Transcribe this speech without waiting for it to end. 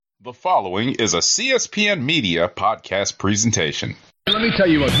The following is a CSPN Media podcast presentation. Let me tell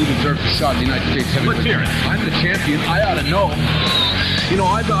you about who deserves a shot in the United States heavyweight. Let's hear it. I'm the champion. I ought to know. You know,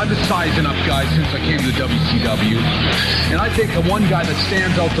 I've been sizing up guys since I came to the WCW. And I think the one guy that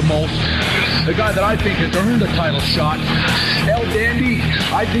stands out the most, the guy that I think has earned a title shot, El Dandy,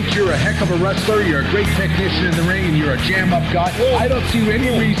 I think you're a heck of a wrestler. You're a great technician in the ring, and you're a jam-up guy. Whoa. I don't see any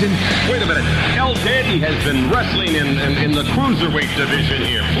reason. Wait a minute. El Dandy has been wrestling in the cruiserweight division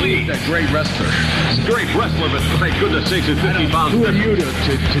here. Please. He's a great wrestler. He's a great wrestler, but thank goodness sakes, he's 50 pounds. Who are you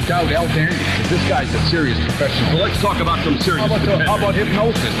to doubt El Dandy? Because this guy's a serious professional. Well, let's talk about some serious How about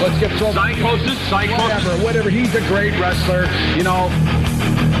hypnosis? Let's get thrown. Psychosis? Whatever. He's a great wrestler, you know.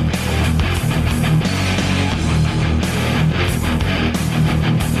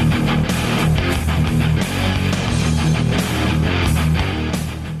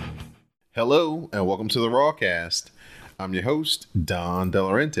 Hello, and welcome to the Rawcast. I'm your host, Don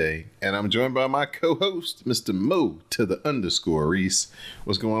Delarente, and I'm joined by my co-host, Mr. Mo to the _ Reese.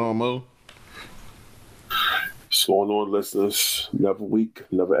 What's going on, Mo? What's going on, listeners? Another week,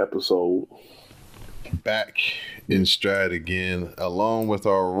 another episode. Back in stride again, along with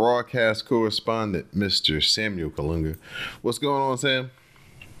our Rawcast correspondent, Mr. Samuel Kalunga. What's going on, Sam?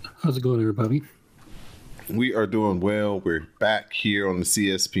 How's it going, everybody? We are doing well. We're back here on the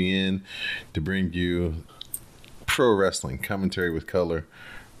CSPN to bring you pro wrestling commentary with color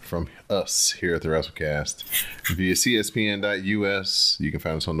from us here at the WrestleCast via CSPN.us. You can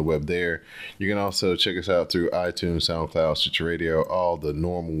find us on the web there. You can also check us out through iTunes, SoundCloud, Stitcher Radio, all the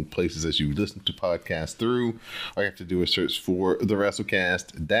normal places that you listen to podcasts through. All you have to do is search for the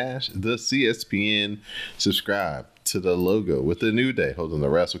WrestleCast - the CSPN. Subscribe to the logo with the new day holding the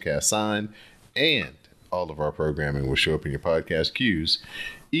WrestleCast sign, and all of our programming will show up in your podcast queues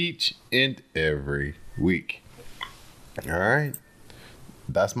each and every week. All right.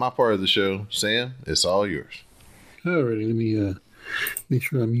 That's my part of the show. Sam, it's all yours. Alrighty, let me make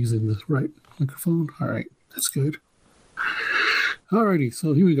sure I'm using the right microphone. All right, that's good. Alrighty,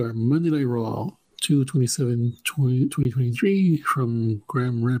 so here we go. Monday Night Raw, 2/27/2023 from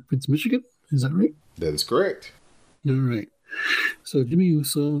Grand Rapids, Michigan. Is that right? That is correct. All right. So Jimmy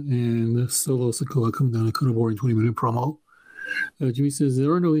Uso and Solo Sikoa come down and cut a boring 20-minute promo. Jimmy says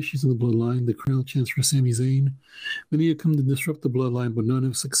there are no issues in the bloodline. The crowd chants for Sami Zayn. Many have come to disrupt the bloodline, but none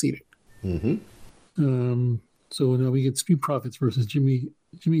have succeeded. Mm-hmm. So now we get Street Profits versus Jimmy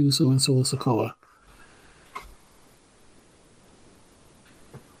Uso and Solo Sikoa.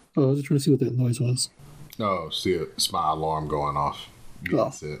 Oh, I was just trying to see what that noise was. Oh, see, it's my alarm going off.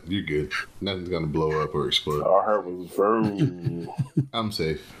 That's it. You're good. Nothing's going to blow up or explode. All I heard was boom. I'm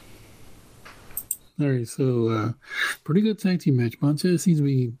safe. All right, so pretty good tag team match. Montez seems to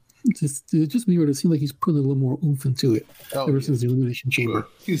be just me, or it seems like he's putting a little more oomph into it ever since the Elimination Chamber.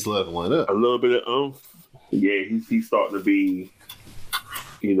 He's leveling up A little bit of oomph. Yeah, he's starting to be,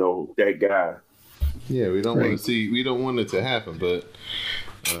 you know, that guy. Yeah, we don't want to see. We don't want it to happen, but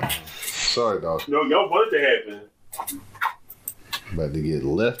sorry, dog. No, y'all want it to happen. About to get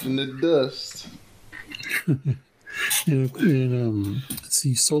left in the dust. and let's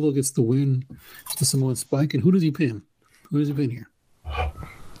see, Solo gets the win to Samoan Spike. And who does he pin? Who does he pin here?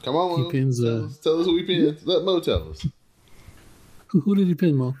 Come on, Mo. He pins, tell us who he pins. Let Mo tell us. Who did he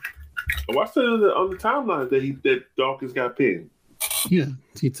pin, Mo? Oh, I said on the timeline that Dawkins got pinned. Yeah,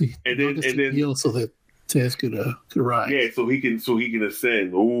 and then he also that Taz could rise. Yeah, so he can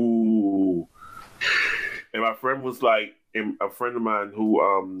ascend. Ooh. And my friend was like, and a friend of mine who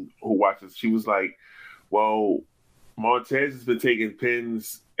watches, she was like, well, Montez has been taking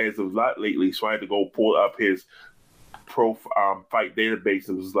pins as of lot lately, so I had to go pull up his pro fight database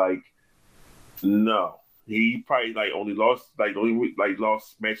and was like, no. He probably only lost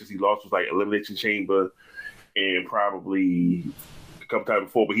lost matches he lost was Elimination Chamber and probably a couple times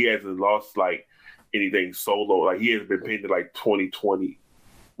before, but he hasn't lost anything solo. He hasn't been pinned in 2020.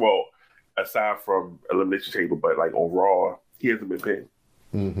 Well, aside from Elimination Chamber, but on Raw, he hasn't been pinned.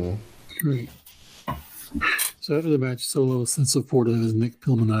 Mm-hmm. Great. So after the match, Solo is supportive as Nick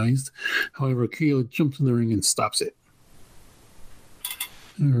Pillmanized. However, KO jumps in the ring and stops it.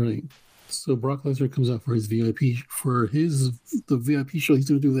 All right. So Brock Lesnar comes out for his VIP the VIP show he's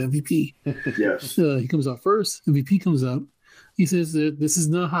going to do with MVP. Yes. He comes out first. MVP comes out. He says that this is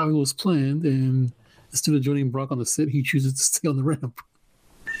not how it was planned, and instead of joining Brock on the set, he chooses to stay on the ramp.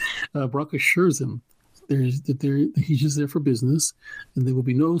 Brock assures him he's just there for business, and there will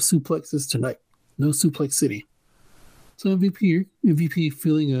be no suplexes tonight. No Suplex City. So MVP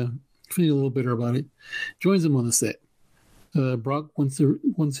feeling a little bitter about it, joins him on the set. Brock wants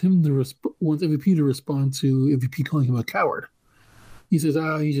MVP to respond to MVP calling him a coward. He says,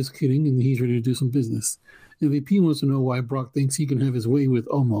 he's just kidding, and he's ready to do some business. MVP wants to know why Brock thinks he can have his way with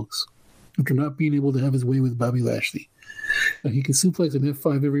Omos after not being able to have his way with Bobby Lashley. He can suplex and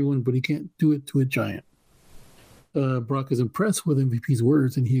F5 everyone, but he can't do it to a giant. Brock is impressed with MVP's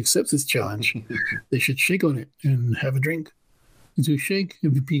words, and he accepts his challenge. They should shake on it and have a drink. To shake,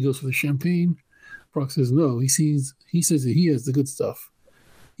 MVP goes for the champagne. Brock says no. He says that he has the good stuff.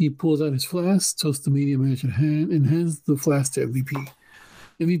 He pulls out his flask, toasts the media match in hand, and hands the flask to MVP.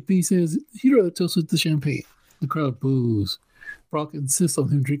 MVP says he'd rather toast with the champagne. The crowd boos. Brock insists on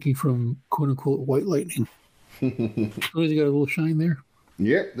him drinking from quote-unquote White Lightning. Oh, he got a little shine there?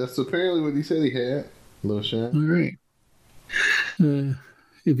 Yep, that's apparently what he said he had. A little shine. All right.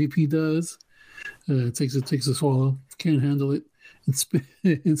 MVP does. Takes a swallow. Can't handle it.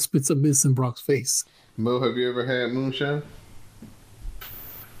 And spits a mist in Brock's face. Mo, have you ever had moonshine?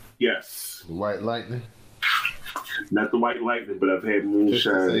 Yes. White Lightning? Not the White Lightning, but I've had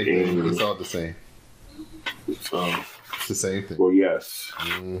moonshine. It's all the same. It's the same thing. Well, yes.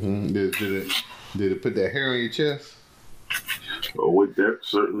 Mm-hmm. Did it put that hair on your chest? Oh, it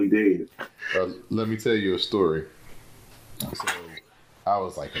certainly did. Let me tell you a story. So, I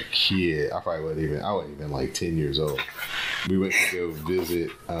was like a kid. I wasn't even like 10 years old. We went to go visit.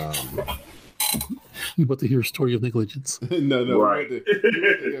 We about to hear a story of negligence. No. Right.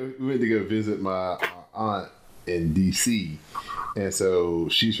 We went to go visit my aunt in D.C. And so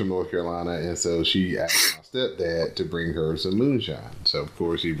she's from North Carolina, and so she asked my stepdad to bring her some moonshine. So of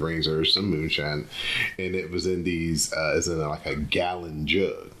course he brings her some moonshine, and it was in these, it's in like a gallon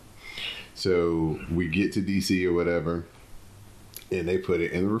jug. So we get to DC or whatever, and they put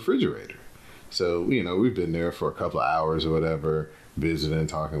it in the refrigerator. So we've been there for a couple of hours or whatever, visiting,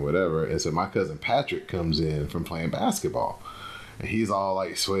 talking, whatever. And so my cousin Patrick comes in from playing basketball, and he's all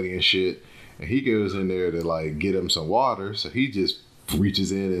like sweaty and shit. And he goes in there to like get him some water. So he just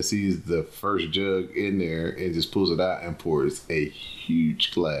reaches in and sees the first jug in there and just pulls it out and pours a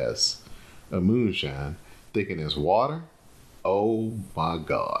huge glass of moonshine, thinking it's water. Oh my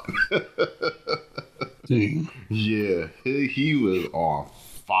God. Dang. Yeah, he was on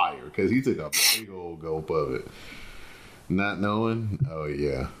fire because he took a big old gulp of it. Not knowing, oh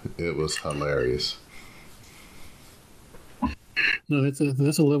yeah, it was hilarious. No, that's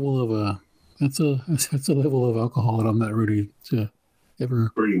a level of that's a level of alcohol that I'm not ready to ever.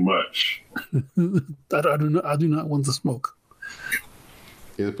 Pretty much. I do not want to smoke.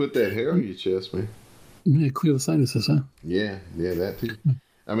 Yeah, put that hair on your chest, man. Yeah, clear the sinuses, huh? Yeah, that too.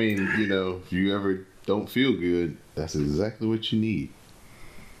 I mean, if you ever don't feel good, that's exactly what you need.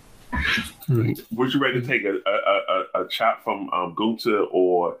 Right. Would you rather take a shot from Gunta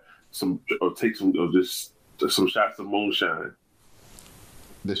or take some shots of moonshine?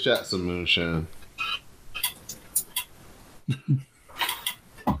 The shots of moonshine.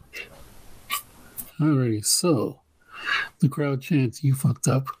 Alrighty, so the crowd chants, "You fucked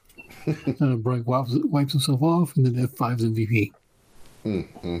up." Brock wipes himself off, and then F5's MVP.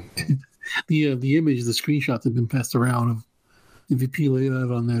 The image, the screenshots have been passed around of MVP laid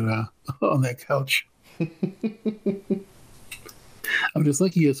out on that couch. I'm just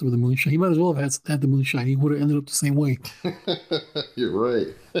like he had some of the moonshine. He might as well have had the moonshine. He would have ended up the same way. You're right.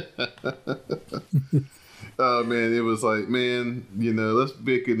 Oh man, it was like, man, let's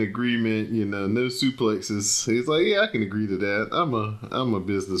make an agreement. No suplexes. He's like, yeah, I can agree to that. I'm a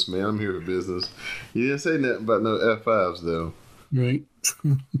businessman. I'm here for business. He didn't say nothing about no F5s though. Right.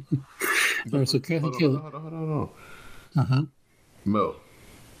 All right. So Kathy Kelly. Hold on. Mo,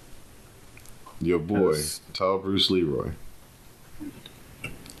 your boy, yes. Tall Bruce Leroy.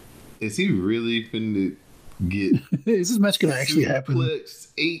 Is he really finna get is this match gonna actually happen?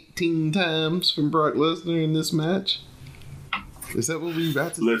 18 times from Brock Lesnar in this match? Is that what we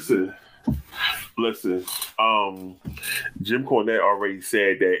about to listen? Jim Cornette already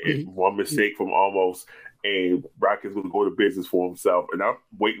said that if one mistake from Almost, and Brock is going to go to business for himself, and I'm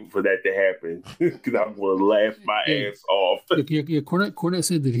waiting for that to happen because I'm going to laugh my ass off. Cornette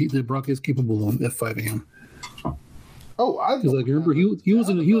said that Brock is capable of F5 Oh, I like remember he was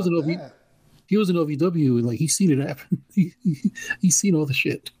in OVW and like he's seen it happen. He's seen all the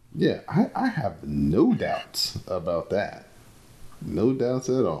shit. Yeah, I have no doubts about that. No doubts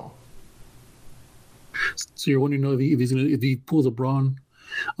at all. So you're wondering if he pulls a Braun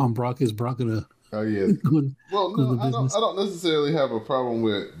on Brock, is Brock gonna? Oh yeah. I don't necessarily have a problem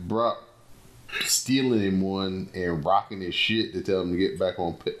with Brock stealing him one and rocking his shit to tell him to get back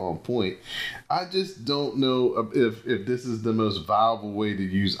on point. I just don't know if this is the most viable way to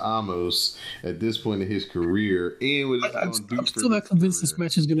use Amos at this point in his career. And what I'm still not convinced this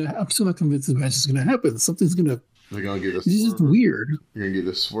match is gonna. I'm still not convinced this match is gonna happen. Something's gonna They're gonna get a. It's just weird. You're gonna get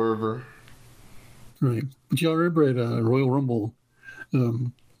a swerver. Right. But y'all remember at Royal Rumble,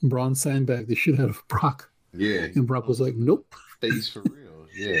 Braun sandbagged the shit out of Brock. Yeah. And Brock was like, nope. Face for real.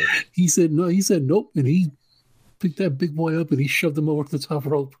 Yeah. He said no. He said nope. And he picked that big boy up and he shoved him over the top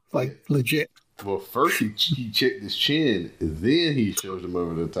rope, like legit. Well, first he checked his chin, and then he shoved him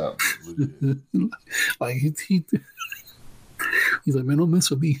over the top. Like he's like, man, don't mess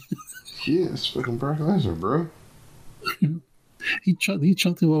with me. Yeah, it's fucking Brock Lesnar, bro. He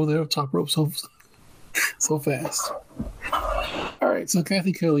chunked him over there top rope so fast. All right, so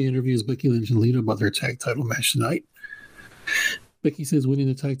Kathy Kelly interviews Becky Lynch and Lita about their tag title match tonight. Becky says winning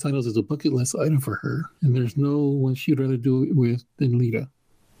the tag titles is a bucket list item for her, and there's no one she'd rather do it with than Lita.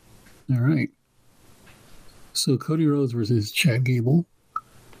 All right. So Cody Rhodes versus Chad Gable.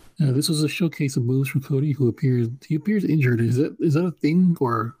 This was a showcase of moves from Cody, who appears injured. Is that a thing,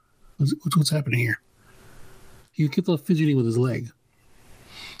 or what's happening here? He kept on fidgeting with his leg.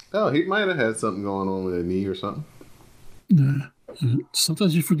 Oh, he might have had something going on with a knee or something.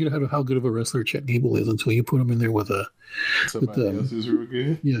 Sometimes you forget how good of a wrestler Chad Gable is until you put him in there with somebody else who's real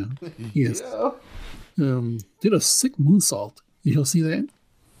good. Yeah. Yes. Yeah. Did a sick moonsault. Did y'all see that?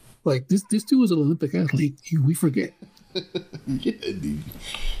 Like this dude was an Olympic athlete. We forget. Yeah, dude.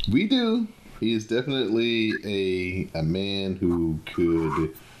 We do. He is definitely a man who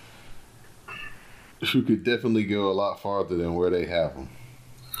could definitely go a lot farther than where they have him.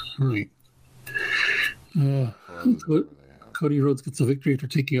 Right. Cody Rhodes gets a victory after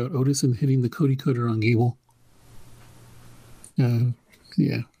taking out Otis and hitting the Cody Cutter on Gable. Yeah,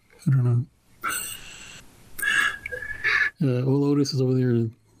 I don't know. Old Otis is over there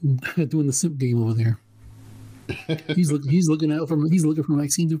doing the simp game over there. He's looking for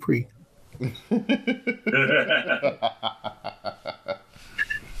Maxine Dupree.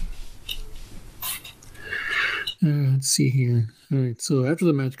 Let's see here. All right. So after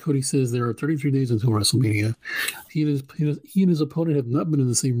the match, Cody says there are 33 days until WrestleMania. He and his opponent have not been in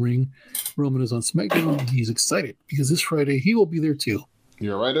the same ring. Roman is on SmackDown, and he's excited because this Friday he will be there too.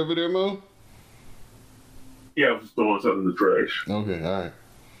 You're right over there, Mo? Yeah, I was just throwing something in the trash. Okay, all right.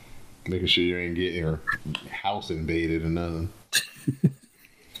 Making sure you ain't getting your house invaded or nothing.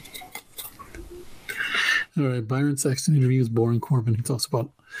 All right. Byron Saxton interviews Baron Corbin. He talks about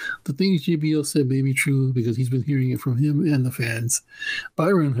the things JBL said may be true because he's been hearing it from him and the fans.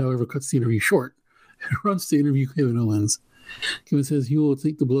 Byron, however, cuts the interview short and runs to interview Kevin Owens. Kevin says he will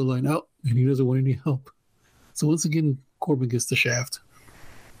take the bloodline out and he doesn't want any help. So once again, Corbin gets the shaft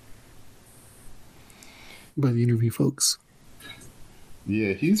by the interview folks.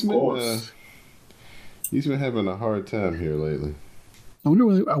 Yeah, he's been having a hard time here lately. I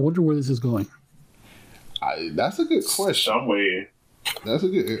wonder where this is going. That's a good question. Somewhere. That's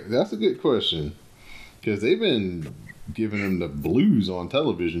a good question, because they've been giving him the blues on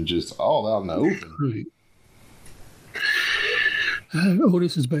television, just all out in the open. Right.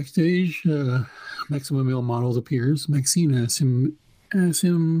 Otis is backstage. Maximum Male Models appears. Maxine asks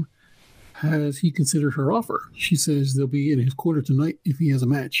him has he considered her offer. She says they'll be in his corner tonight if he has a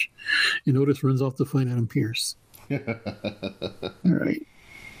match, and Otis runs off to find Adam Pearce. All right.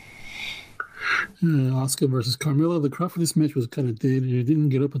 Asuka versus Carmella. The crowd for this match was kind of dead, and it didn't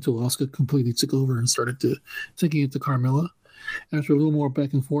get up until Asuka completely took over and started taking it to Carmella. After a little more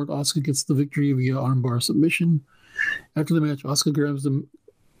back and forth, Asuka gets the victory via armbar submission. After the match, Asuka grabs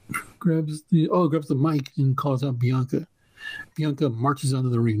the mic and calls out Bianca. Bianca marches onto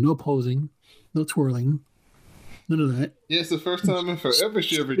the ring. No posing, no twirling, none of that. Yeah, it's the first time in forever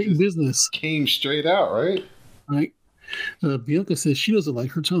she ever big business came straight out, right? Right. Bianca says she doesn't like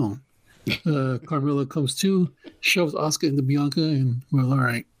her tone. Carmella comes to, shoves Asuka into Bianca, and well, all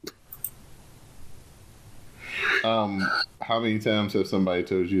right. How many times have somebody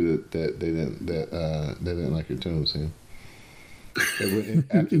told you that they didn't like your tone, Sam?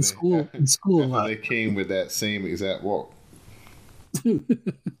 In school, a lot. They came with that same exact walk.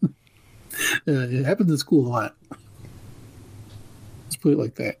 It happens in school a lot. Let's put it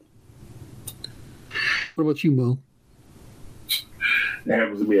like that. What about you, Mo? That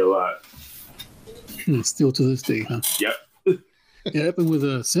happens to me a lot. Still to this day, huh? Yep. It happened with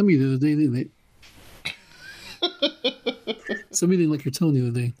Semi the other day, didn't it? Semi didn't like your tone the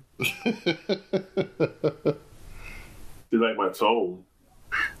other day. They like my tone.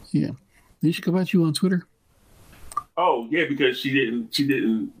 Yeah. Did she come at you on Twitter? Oh yeah, because she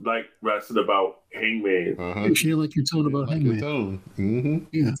didn't like what I said about Hangman. Uh-huh. She didn't like your tone about Hangman. Tone. Mm-hmm.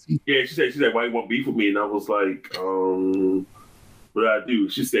 Yeah. Yeah, she said, why you want beef with me? And I was like, what did I do?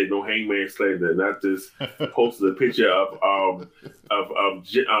 She said, no Hangman slander. And I just posted a picture of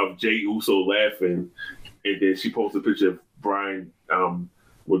Jay Uso laughing. And then she posted a picture of Brian,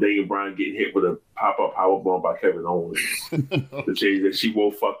 Daniel Bryan getting hit with a pop-up powerbomb by Kevin Owens. To change that she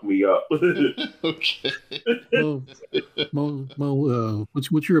won't fuck me up. Okay. Mo,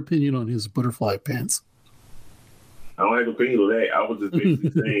 what's your opinion on his butterfly pants? I don't have an opinion on that. I was just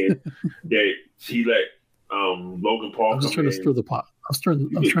basically saying that she let Logan Paul. I'm just trying to stir the pot. I'm trying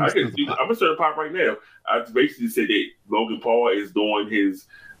to stir the pot. I'm gonna stir the pot right now. I basically said that Logan Paul is doing his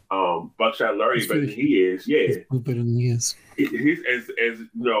Buckshot Larry better than he is. Yeah, he's better than he is. He's as you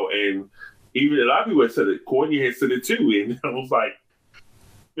know, and even a lot of people have said it. Courtney has said it too, and I was like,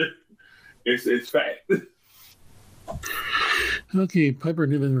 it's fact. Okay, Piper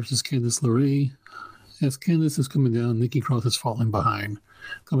Niven versus Candice LeRae. As Candice is coming down, Nikki Cross is falling behind.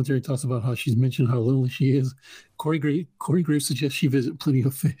 Commentary talks about how she's mentioned how lonely she is. Corey Graves suggests she visit Plenty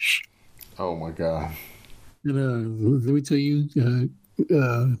of Fish. Oh my God. And let me tell you,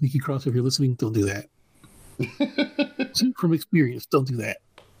 Nikki Cross, if you're listening, don't do that. From experience, don't do that.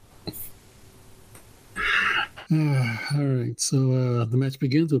 All right, so the match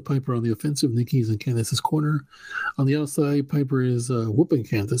begins with Piper on the offensive. Nikki's in Candice's corner. On the outside, Piper is whooping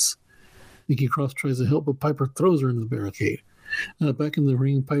Candice. Nikki Cross tries to help, but Piper throws her into the barricade. Back in the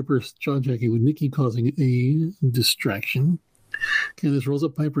ring, Piper's jaw-jacking with Nikki, causing a distraction. Candice rolls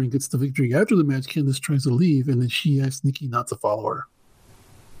up Piper and gets the victory. After the match, Candice tries to leave, and then she asks Nikki not to follow her.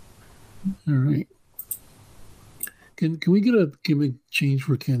 All right. Can we get a gimmick change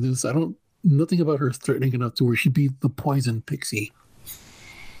for Candice? Nothing about her is threatening enough to where she'd be the poison pixie.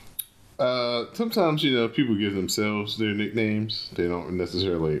 Sometimes, people give themselves their nicknames. They don't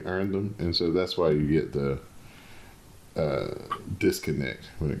necessarily earn them. And so that's why you get the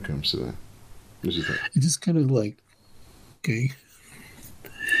disconnect when it comes to that. What you think? It's just kind of like, okay.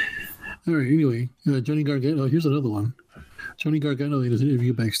 All right, anyway, Johnny Gargano, here's another one. Johnny Gargano in his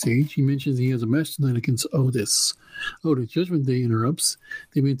interview backstage, he mentions he has a match tonight against Otis. Judgment Day interrupts.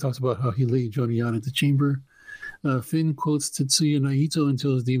 Damien talks about how he laid Johnny out at the chamber. Finn quotes Tetsuya Naito and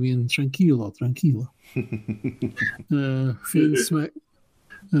tells Damien, tranquilo.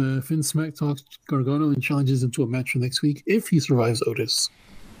 Finn smack talks Gargano and challenges him to a match for next week if he survives Otis.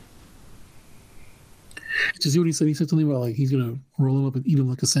 Did you see what he said? He said something about he's going to roll him up and eat him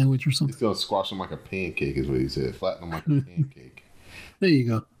like a sandwich or something. He's going to squash him like a pancake is what he said. Flatten him like a pancake. There you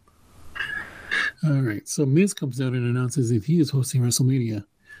go. All right. So Miz comes down and announces that he is hosting WrestleMania.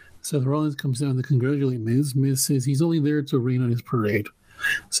 Seth Rollins comes down to congratulate Miz. Miz says he's only there to rain on his parade.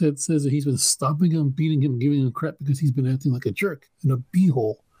 Seth says that he's been stopping him, beating him, giving him crap because he's been acting like a jerk in a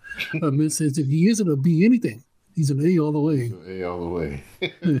B-hole. Miz says that he isn't a B anything. He's an A all the way. A all the way.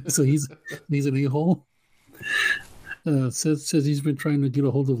 So he's an A-hole. Seth says he's been trying to get a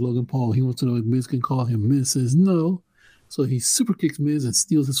hold of Logan Paul. He wants to know if Miz can call him. Miz says no. So he super kicks Miz and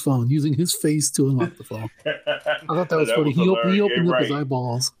steals his phone, using his face to unlock the phone. I thought that was funny. He opened up his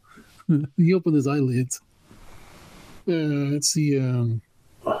eyeballs. He opened his eyelids. Let's see.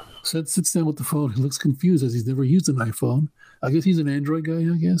 Seth sits down with the phone. He looks confused as he's never used an iPhone. I guess he's an Android guy,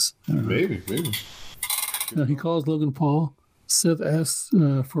 I guess. Maybe. He calls Logan Paul. Seth asks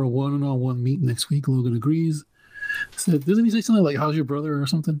for a one-on-one meet next week. Logan agrees. Seth, doesn't he say something like, how's your brother or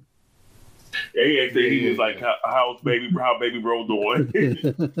something? Yeah, he was like, how baby bro doing?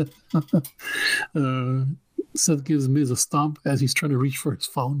 Seth gives Miz a stomp as he's trying to reach for his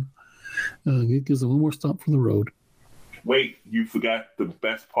phone. He gives him one more stomp for the road. Wait, you forgot the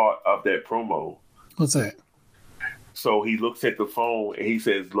best part of that promo. What's that? So he looks at the phone and he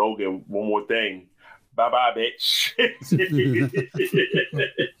says, Logan, one more thing. Bye-bye, bitch.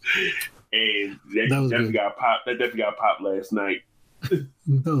 And that definitely got popped. That definitely got popped last night. That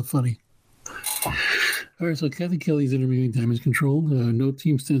was funny. All right, so Kathy Kelly's interviewing Damage Control. No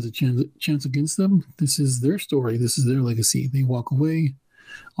team stands a chance against them. This is their story. This is their legacy. They walk away.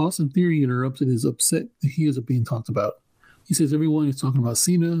 Austin Theory interrupts and is upset that he isn't being talked about. He says everyone is talking about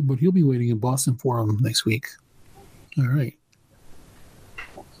Cena, but he'll be waiting in Boston for him next week. All right.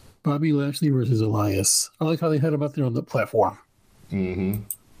 Bobby Lashley versus Elias. I like how they had him out there on the platform. Mm-hmm.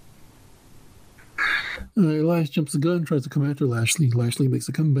 Elias jumps the gun, tries to come after Lashley. Lashley makes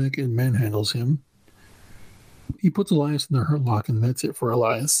a comeback and manhandles him. He puts Elias in the hurt lock, and that's it for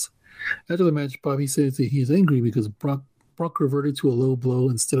Elias. After the match, Bobby says that he is angry because Brock reverted to a low blow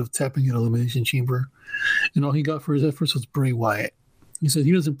instead of tapping an Elimination Chamber, and all he got for his efforts was Bray Wyatt. He said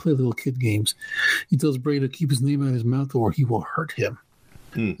he doesn't play little kid games. He tells Bray to keep his name out of his mouth or he will hurt him.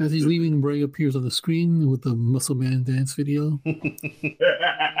 As he's leaving, Bray appears on the screen with the Muscle Man dance video.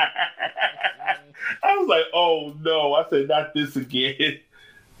 I was like, "Oh no!" I said, "Not this again."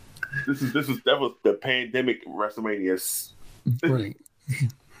 That was the pandemic WrestleMania. Right.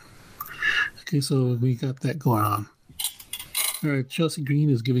 Okay, so we got that going on. All right, Chelsea Green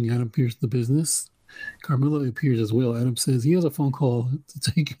is giving Adam Pearce the business. Carmella appears as well. Adam says he has a phone call to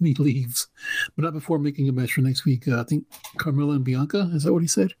take and he leaves, but not before making a match for next week. I think Carmella and Bianca. Is that what he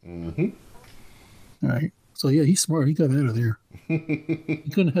said? Mm-hmm. All right. So yeah, he's smart. He got out of there. He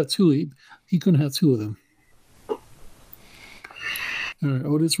couldn't have two. He couldn't have two of them. All right,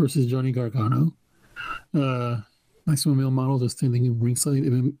 Otis versus Johnny Gargano. Maximum Male Models are standing in ringside.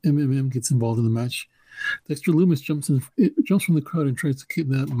 MMM gets involved in the match. Dexter Loomis jumps from the crowd and tries to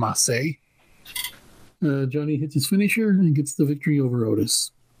kidnap Massey. Johnny hits his finisher and gets the victory over Otis.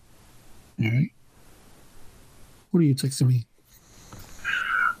 All right. What are you texting me?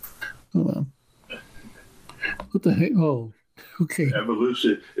 Hold on. What the heck? Oh, okay.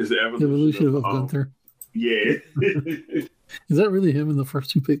 Evolution is the Evolution of Gunther. Yeah. Is that really him in the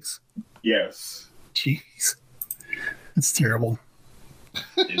first two picks? Yes. Jeez. That's terrible.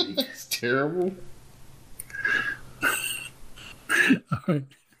 It's terrible. All right.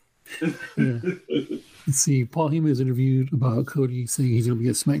 Yeah. Let's see. Paul Heyman is interviewed about Cody saying he's going to be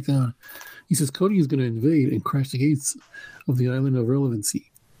at SmackDown. He says Cody is going to invade and crash the gates of the island of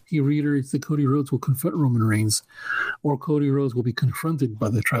relevancy. He reiterates that Cody Rhodes will confront Roman Reigns, or Cody Rhodes will be confronted by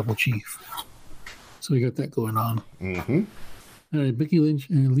the tribal chief. So we got that going on. Mm-hmm. All right, Becky Lynch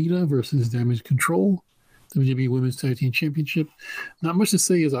and Lita versus Damage Control, WWE Women's Tag Team Championship. Not much to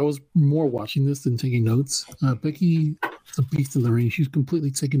say as I was more watching this than taking notes. Becky is a beast in the ring. She's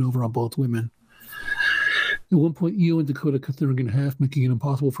completely taken over on both women. At one point, Io and Dakota cut the ring in half, making it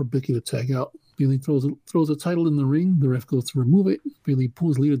impossible for Becky to tag out. Bayley throws a title in the ring. The ref goes to remove it. Bayley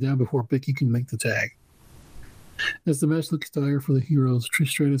pulls Lita down before Becky can make the tag. As the match looks dire for the heroes, Trish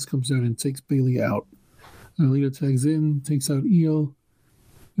Stratus comes down and takes Bayley out. Lita tags in, takes out Io.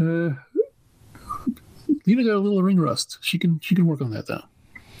 Lita got a little ring rust. She can work on that though.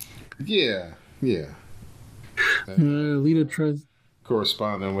 Yeah. Lita tries.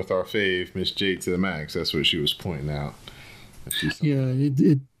 Corresponding with our fave, Miss J to the max. That's what she was pointing out. Yeah,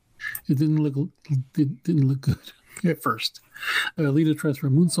 it didn't look good at first. Lita tries for a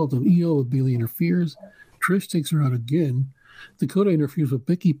moonsault on Io, but Bayley interferes. Trish takes her out again. Dakota interferes, but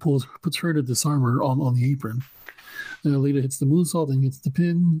Becky puts her to disarm her on the apron. Lita hits the moonsault and gets the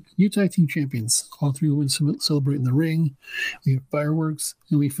pin. New tag team champions. All three women celebrate in the ring. We have fireworks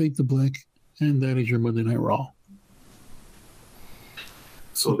and we fade to black. And that is your Monday Night Raw.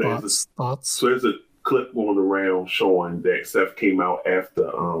 So thoughts. So there's a clip going around showing that Seth came out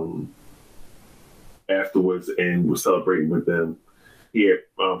afterwards and was celebrating with them. Yeah,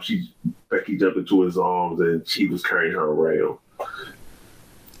 Becky jumped into his arms and she was carrying her around.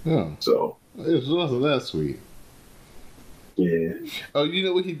 Oh, so it wasn't that sweet. Yeah. Oh, you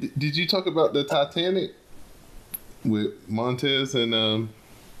know what he did? You talk about the Titanic with Montez and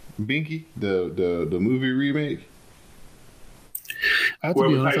Binky, the movie remake? I have to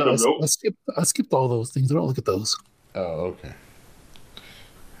be honest, I skipped all those things. I don't look at those. Oh, okay.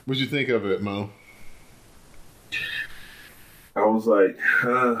 What'd you think of it, Mo? I was like,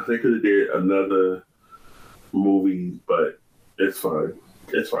 they could have did another movie, but it's fine.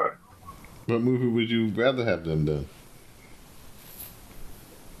 It's fine. What movie would you rather have them done?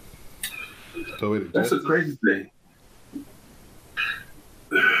 That's a crazy thing.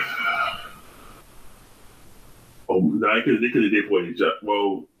 Oh, no, they could have did Poetic Justice.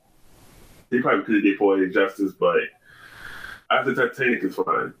 Well, they probably could have did Poetic Justice, but after Titanic is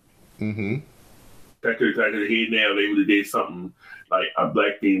fine. Mm-hmm. That could have hit now. They would have did something like a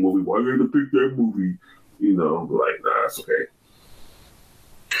black theme movie. Why you have to pick that movie? You know, like, nah, it's okay.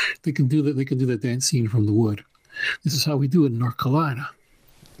 They can do that. They can do that dance scene from The Wood. This is how we do it in North Carolina.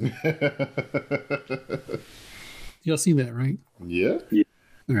 Y'all seen that, right? Yeah.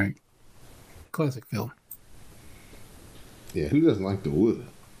 All right. Classic film. Yeah, who doesn't like The Wood?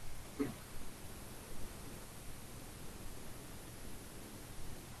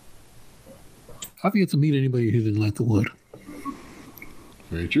 I've yet to meet anybody who didn't like The Wood.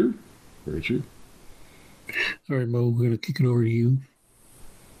 Very true. Very true. All right, Mo, we're going to kick it over to you.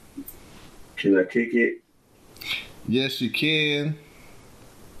 Can I kick it? Yes, you can.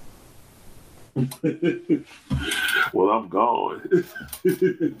 Well, I'm gone.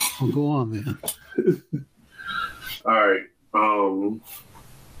 Well, go on, man. All right. So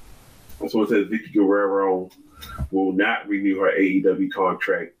it says Vicky Guerrero will not renew her AEW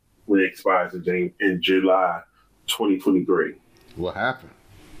contract when it expires in July 2023. What happened?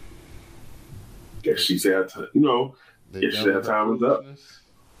 Guess she said, her time was up.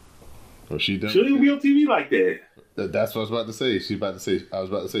 Or she done? She don't even be on TV like that. That's what I was about to say. I was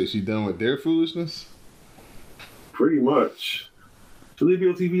about to say, she done with their foolishness? Pretty much. She'll be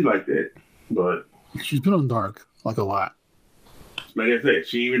on TV like that. But she's been on Dark like a lot. like I said,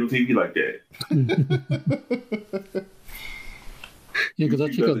 she ain't even on TV like that. Yeah, because I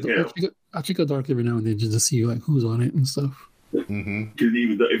check out Dark every now and then just to see like who's on it and stuff. Mm-hmm. Because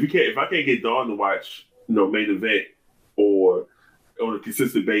even though, if I can't get Dawn to watch, main event or on a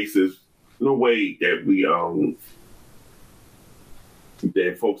consistent basis, no way that we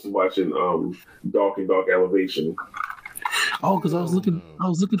that folks are watching Dark and Dark Elevation. Oh, because I was looking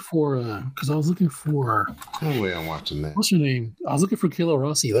for. No way I'm watching that. What's her name? I was looking for Kayla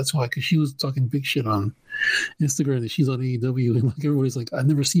Rossi. That's why, because she was talking big shit on Instagram that she's on AEW, and like everybody's like, "I've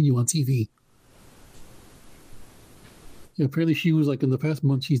never seen you on TV." Yeah, apparently she was like in the past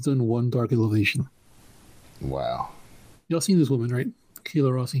month she's done one Dark Elevation. Wow. Y'all seen this woman, right?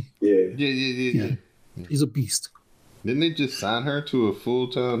 Kayla Rossi. Yeah. She's a beast. Didn't they just sign her to a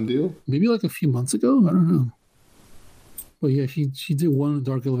full-time deal? Maybe like a few months ago. I don't know. But yeah, she did one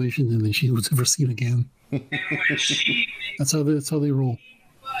Dark Elevation and then she was never seen again. That's how they roll.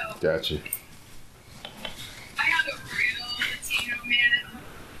 Gotcha.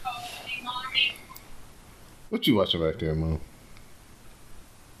 What you watching back there, Mo?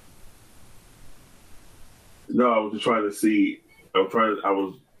 No, I was just trying to see. I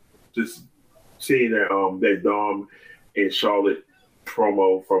was just seeing that that Dom and Charlotte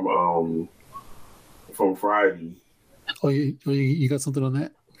promo from Friday. Oh, you got something on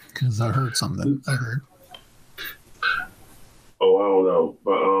that? Because I heard something. Oh, I don't know,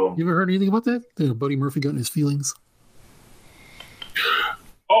 but you ever heard anything about that? That Buddy Murphy got in his feelings.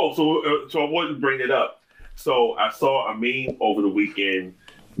 Oh, so I wanted to bring it up. So I saw a meme over the weekend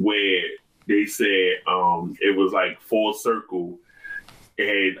where they said it was like full circle.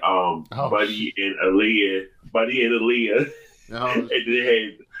 It had Buddy and Aaliyah, and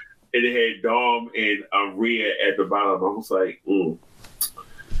it had Dom and Rhea at the bottom. I was like,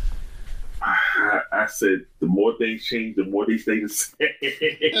 I said, the more things change, the more they stay the same.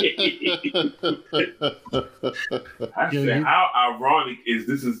 I said, how ironic is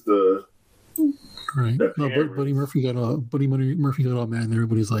this? Is the right? No, Buddy Murphy got all mad, and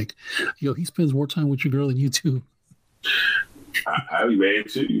everybody's like, "Yo, he spends more time with your girl than you do." I'd be mad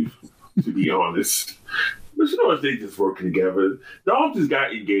too, to be honest. But they just working together. Dom just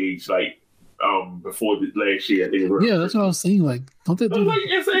got engaged before the last year. I think. Yeah, that's what I was saying. Like, don't they do?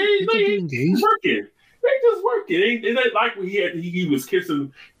 They engaged? Working. They just working. It ain't like when he was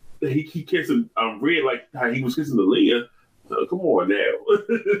kissing. He kissing Rhea like how he was kissing Aaliyah. Come on now.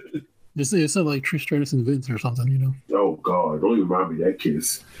 It's not like Trish Stratus and Vince or something, Oh God! Don't even remind me of that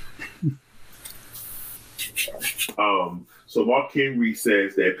kiss. So Mark Henry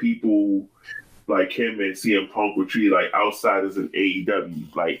says that people like him and CM Punk were treated like outsiders in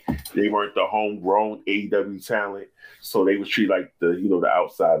AEW. Like they weren't the homegrown AEW talent, so they was treated like the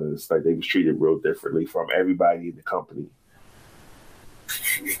outsiders. Like they was treated real differently from everybody in the company.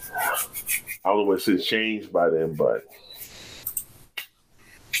 I don't know what's changed by them, but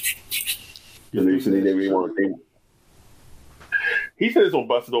they said they really want to. He said it's on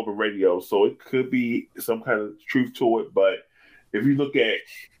Busted Open Radio, so it could be some kind of truth to it. But if you look at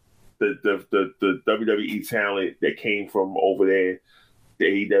the WWE talent that came from over there, the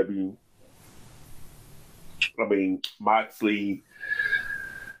AEW, I mean Moxley,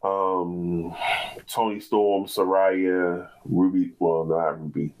 Tony Storm, Saraya, Ruby. Well, not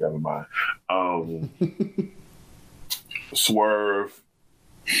Ruby. Never mind. Swerve.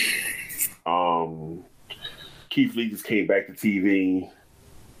 Keith Lee just came back to TV.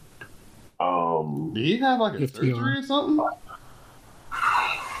 Did he have like a surgery or something?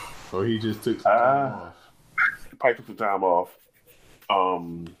 Or he just took some time off? Probably took some time off.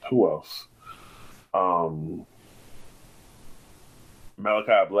 Who else?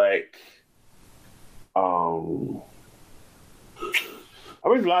 Malachi Black. I mean,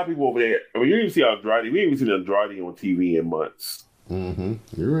 there's a lot of people over there. I mean, you didn't see Andrade. We didn't even see Andrade on TV in months. Mm-hmm.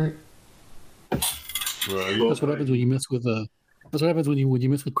 You're right. That's what happens when you mess with That's what happens when you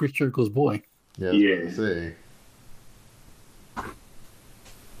mess with Chris Jericho's boy. Yeah. I say.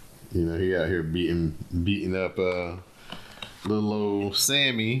 He out here beating up little old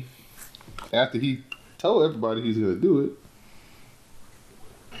Sammy after he told everybody he's gonna do it.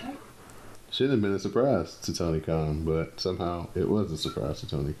 Shouldn't have been a surprise to Tony Khan, but somehow it was a surprise to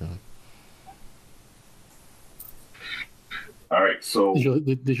Tony Khan. All right, so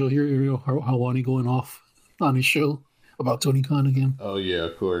did you hear Hawani going off on his show about Tony Khan again? Oh yeah,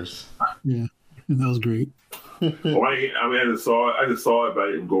 of course. Yeah, that was great. I just saw it, but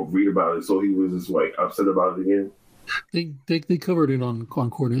I didn't go read about it. So he was just like upset about it again. They covered it on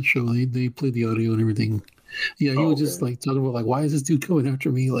Cornette's show. They played the audio and everything. Yeah, he was just like talking about like, why is this dude coming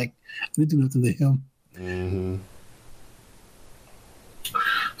after me? Like, I didn't do nothing to him. Mm-hmm.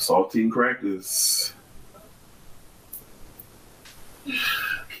 Saltine crackers.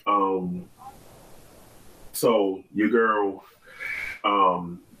 So your girl,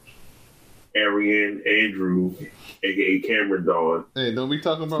 Ariane Andrew, aka Cameron Dawn. Hey, don't be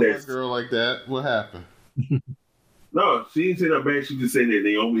talking about my girl like that. What happened? No, she didn't say that bad. She just said that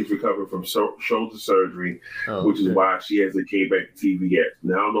Naomi's recovering from shoulder surgery, which is why she hasn't came back to TV yet.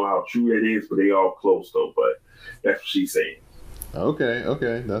 Now I don't know how true that is, but they all close though. But that's what she's saying.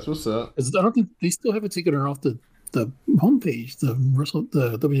 Okay, that's what's up. I don't think they still haven't taken her off the homepage, the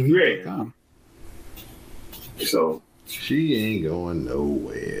WWE.com. Yeah. So she ain't going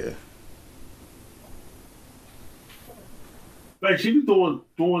nowhere. Like she was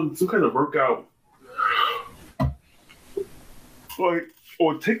doing some kind of workout, like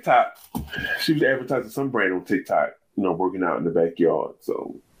on TikTok. She was advertising some brand on TikTok, working out in the backyard.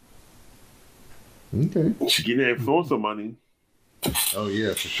 So okay, she getting that influencer money. Oh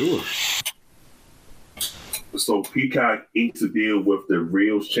yeah, for sure. So Peacock inked a deal with the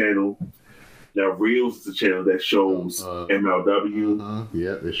Reels channel. Now Reels is the channel that shows MLW.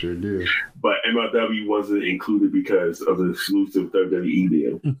 Yeah, they sure do. But MLW wasn't included because of the exclusive WWE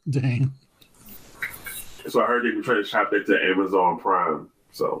deal. Dang. So I heard they were trying to shop that to Amazon Prime.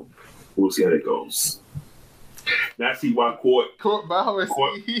 So we'll see how that goes. Now see why Court Bauer,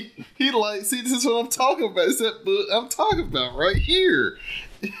 he like, see, this is what I'm talking about. It's that book I'm talking about right here.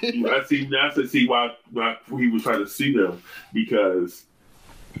 I see why he was trying to sue them, because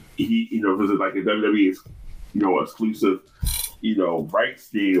he, because it's like a WWE, exclusive, rights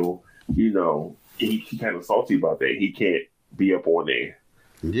deal, he kind of salty about that. He can't be up on there.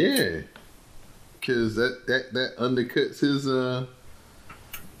 Yeah, because that undercuts his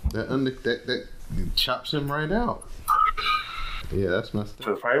that chops him right out. Yeah, that's messed up.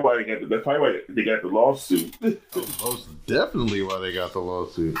 That's probably why they got the lawsuit. Most definitely why they got the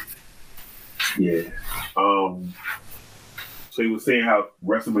lawsuit. Yeah. So he was saying how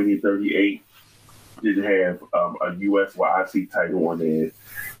WrestleMania 38 didn't have a US IC title on there,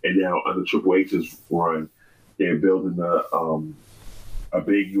 and now under Triple H's run, they're building a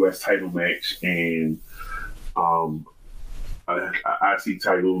big US title match and a IC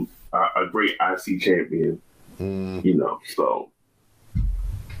title, a great IC champion. So.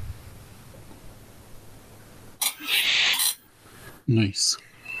 Nice.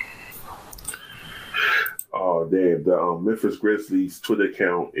 Oh damn! The Memphis Grizzlies Twitter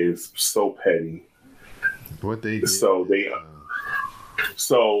account is so petty. What they did. So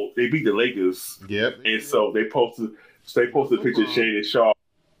they beat the Lakers. Yep. And so they posted a picture of Shannon Sharp.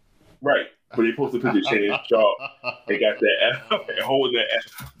 Right, but they posted a picture of Shannon Sharp. They got that L, holding the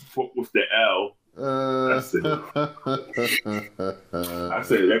F with the L. I said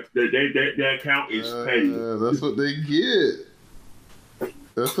that account is petty. That's what they get.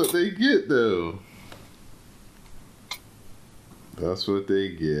 That's what they get, though. That's what they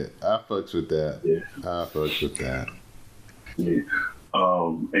get. I fucks with that. Yeah. I fucks with that. Yeah.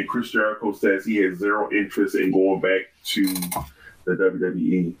 And Chris Jericho says he has zero interest in going back to the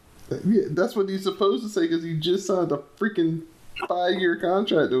WWE. Yeah, that's what he's supposed to say, because he just signed a freaking 5-year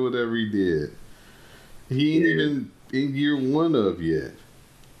contract or whatever he did. He ain't even in year 1 of yet.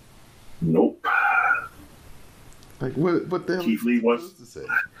 Nope. Like what the hell Keith Lee wants to say?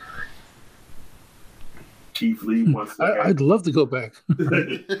 Keith Lee wants to. I'd love to go back.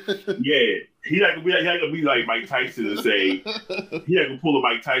 Yeah, he not gonna be like Mike Tyson and say he not gonna pull a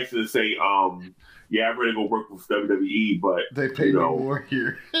Mike Tyson and say, yeah, I'm ready to go work with WWE, but they pay me more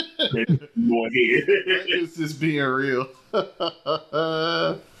here. They pay more here. It's just being real.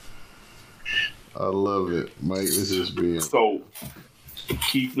 I love it, Mike. This is being so.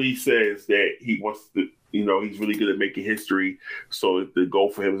 Keith Lee says that he wants to, he's really good at making history. So the goal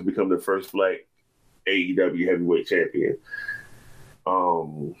for him is to become the first Black AEW heavyweight champion.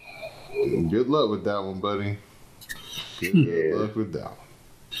 Good luck with that one, buddy. Good luck with that one.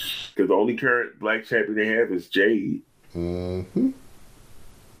 Because the only current Black champion they have is Jade. Mm-hmm.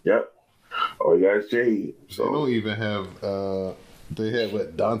 Yep. All you guys Jade. So they don't even have. They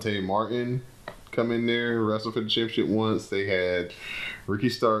had Dante Martin come in there, wrestle for the championship once. They had Ricky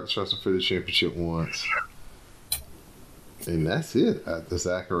Starks wrestle for the championship once. And that's it. That's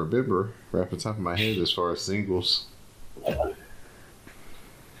I can remember right off the top of my head as far as singles.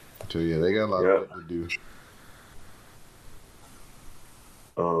 So yeah, they got a lot of work to do.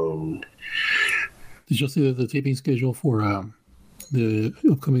 Did you see the taping schedule for the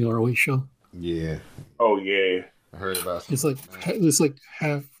upcoming ROH show? Yeah. Oh yeah. I heard about It's like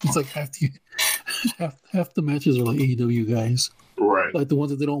half the half the matches are like AEW guys, Right. like the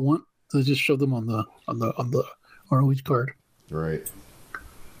ones that they don't want. So they just shove them on the ROH card. Right.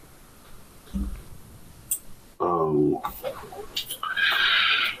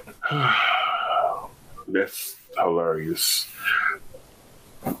 That's hilarious.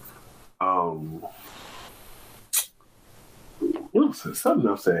 What else? Something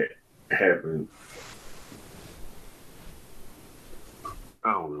else that happened.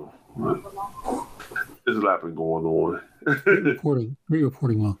 I don't know. There's a lot been going on. Great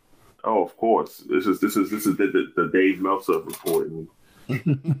reporting, well. Oh, of course. This is the Dave Meltzer reporting.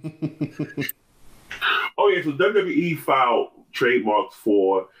 Oh yeah, so WWE filed trademarks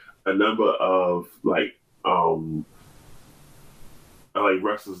for a number of like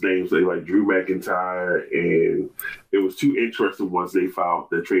wrestlers' names, like Drew McIntyre, and there was two interesting ones they filed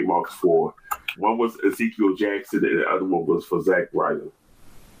their trademarks for. One was Ezekiel Jackson, and the other one was for Zack Ryder.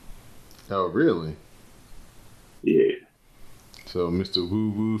 Oh, really? Yeah. So Mr. Woo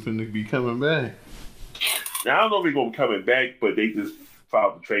Woo finna be coming back. Now I don't know if he's gonna be coming back, but they just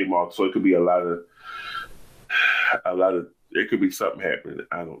filed the trademark, so it could be a lot of. It could be something happening.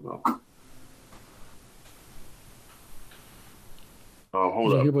 I don't know.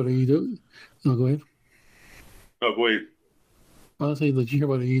 Hold Did up. you hear about AEW? No, go ahead. No, go ahead. I was saying, did you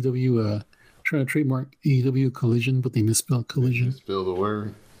hear about AEW trying to trademark AEW Collision, but they misspelled collision? Spell the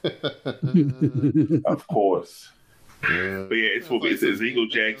word. Of course. Yeah. But yeah, it's Ezekiel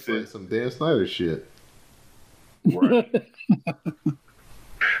Jackson. Like some Dan Snyder shit. Right.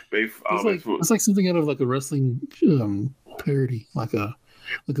 It's like something out of like a wrestling parody, like a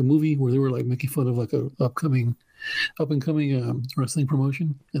movie where they were like making fun of like a up and coming wrestling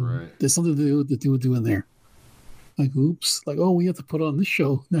promotion, and right. There's something that they would do in there. Like, oops, like, oh, we have to put on this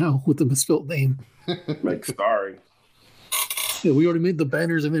show now with the misspelled name. Like, sorry. Yeah, we already made the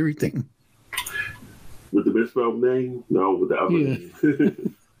banners and everything. With the misspelled name? No, with the other name.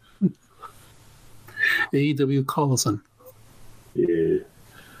 AEW Collison. Yeah.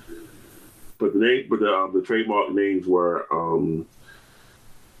 But the trademark names were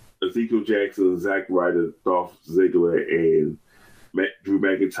Ezekiel Jackson, Zack Ryder, Dolph Ziggler, and Drew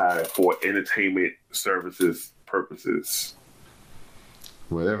McIntyre for entertainment services purposes.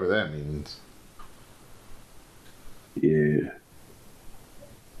 Whatever that means. Yeah.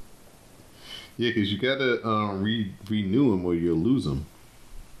 Yeah, because you gotta renew them or you'll lose them.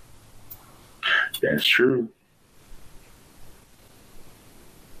 That's true.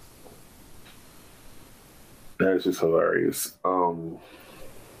 That is just hilarious.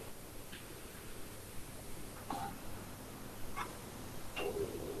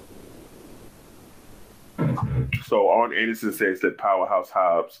 So Arn Anderson says that Powerhouse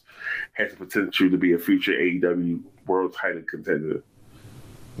Hobbs has the potential to be a future AEW World Title contender.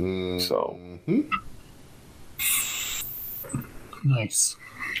 So, nice.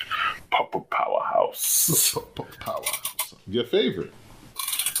 Papa Powerhouse. Powerhouse. Your favorite.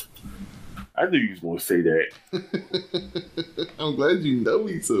 I knew you was going to say that. I'm glad you know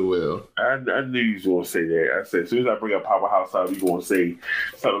me so well. I knew you was going to say that. I said, as soon as I bring up Powerhouse Hobbs, you're going to say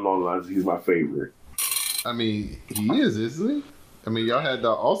something along the lines of he's my favorite. I mean, he is, isn't he? I mean, y'all had the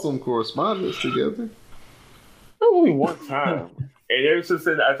awesome correspondence together. Only one time. And ever since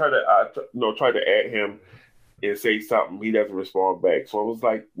then, I tried to add him and say something. He doesn't respond back. So I was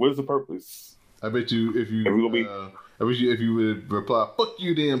like, "What's the purpose?" I bet you if you would reply, "Fuck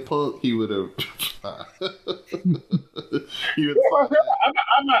you, then punk," he would have. I'm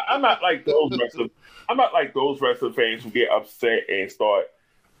not like those wrestling. I'm not like those wrestling fans who get upset and start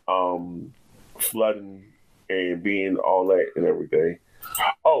flooding and being all that and everything.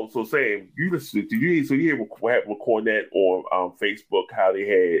 Oh, so Sam, you hear what happened with Cornette on Facebook? How they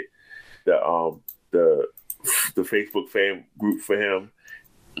had the Facebook fan group for him?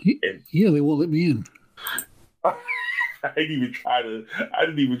 Yeah, they won't let me in. I didn't even try to.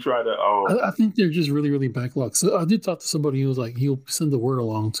 I think they're just really, really backlogged. So I did talk to somebody who was like, he'll send the word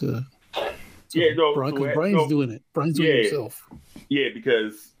along to Brian, because Brian's doing it. Brian's doing it himself. Yeah,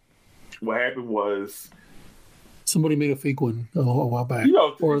 because what happened was somebody made a fake one a while back. You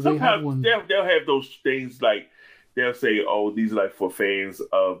know, or they had one. They'll have those things like they'll say, "Oh, these are like for fans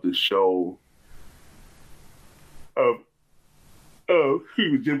of the show." He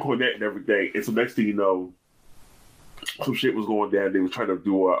was Jim Cornette and everything, and so next thing you know, some shit was going down. They were trying to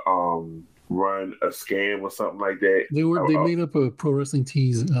do a run a scam or something like that. They made up a Pro Wrestling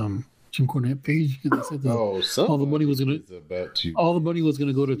Tees Jim Cornette page, and they said all the money was gonna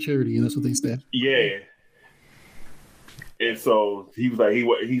go to charity, and that's what they said. Yeah. And so he was like,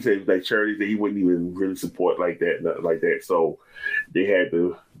 he said like charities that he wouldn't even really support like that, nothing like that. So they had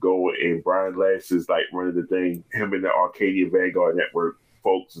to go, and Brian Last is like running the thing. Him and the Arcadia Vanguard Network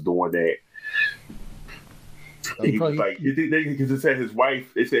folks doing that. And he was like, because it said his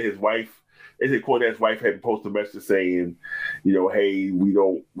wife. They said Cornette's wife had posted a message saying, you know, hey,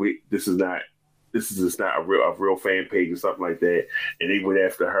 this is just not a real fan page or something like that. And they went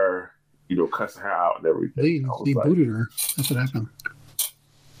after her, you know, cussing her out and everything. They booted her. That's what happened.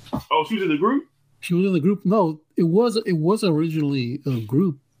 Oh, she was in the group? She was in the group. No, it was originally a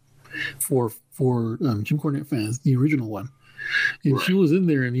group for Jim Cornette fans, the original one. And right. She was in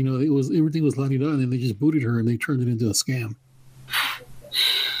there, and you know, everything was la-di-da, and then they just booted her and they turned it into a scam.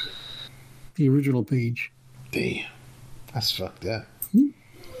 The original page. Damn. That's fucked up.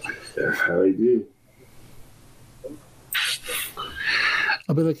 That's how they do.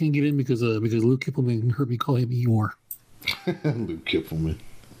 I bet I can't get in because Luke Kippelman heard me call him Eeyore. Luke Kippelman,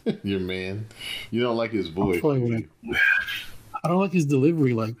 your man. You don't like his voice. I don't like his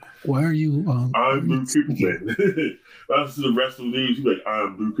delivery. Like, why are you? I'm Luke Kippelman. That's the rest of the news. He's like,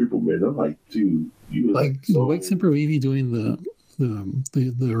 I'm Luke Kippelman. I'm like, dude, you like Mike Sempervive doing the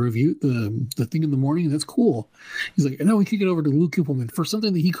review, the thing in the morning. That's cool. He's like, and now we kick it over to Luke Kippelman for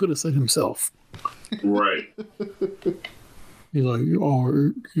something that he could have said himself. Right. He's like,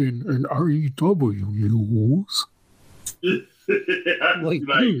 oh, and REW news. Like,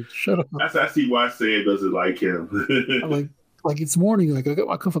 dude, shut up. I see why Sam doesn't like him. like it's morning. Like I got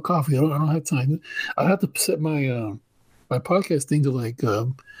my cup of coffee. I don't have time. I have to set my my podcast thing to like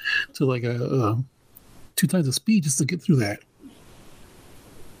 2 times the speed just to get through that.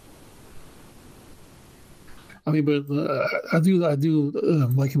 I mean, but I do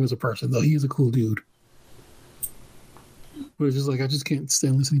like him as a person, though. He's a cool dude. But it's just like I just can't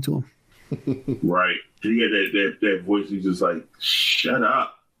stand listening to him. Right. He got that voice. He's just like, shut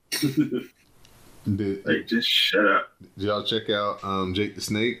up. Like, just shut up. Did y'all check out Jake the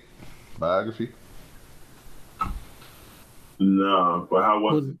Snake biography? No, but how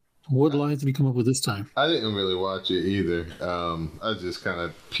was it? What lines did he come up with this time? I didn't really watch it either. I just kind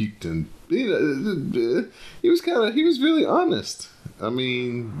of peeked and he was really honest. I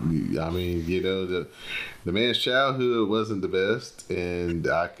mean, you know, the man's childhood wasn't the best, and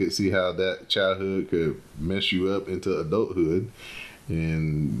I could see how that childhood could mess you up into adulthood.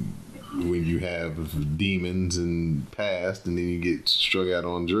 And when you have demons and past, and then you get strung out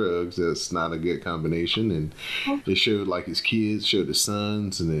on drugs, that's not a good combination. And it showed like his kids, showed his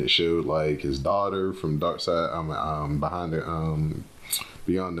sons, and then it showed like his daughter from Dark Side, behind the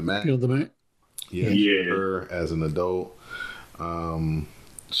Beyond the Mat. Beyond the Mat. Yeah, her as an adult.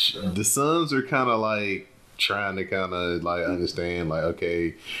 The sons are kind of like trying to kind of like understand, like,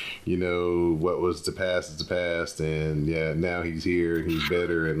 okay, you know, what was the past is the past, and yeah, now he's here and he's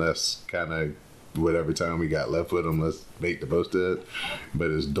better, and let's kind of whatever time we got left with him, let's make the most of it. But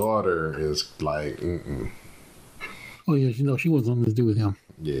his daughter is like, oh yeah, you know, she wants nothing to do with him.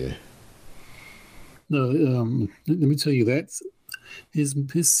 Yeah. No, let me tell you, that's his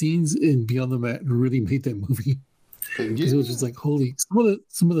scenes in Beyond the Mat really made that movie. Because it was just like, holy, some of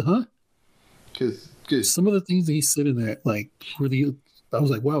the some of the things that he said in that, like, really, I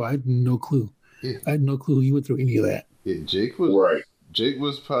was like, wow, I had no clue. Yeah. I had no clue he went through any of that. Yeah, Jake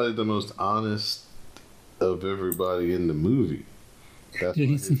was probably the most honest of everybody in the movie. That's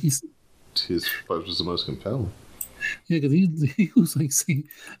his part was the most compelling. Yeah, because he was like saying,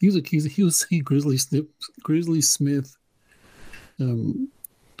 he was saying Grizzly Smith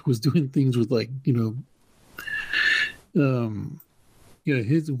was doing things with, like, you know,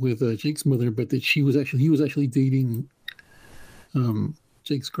 his with Jake's mother, but that he was actually dating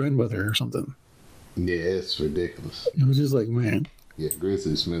Jake's grandmother or something. Yeah, it's ridiculous. It was just like, man. Yeah,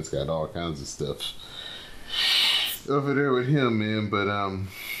 Grizzly Smith's got all kinds of stuff over there with him, man. But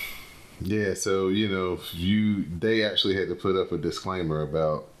yeah, so you know, they actually had to put up a disclaimer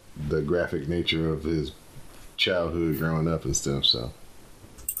about the graphic nature of his childhood growing up and stuff. So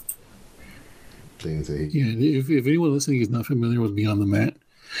things that if anyone listening is not familiar with Beyond the Mat,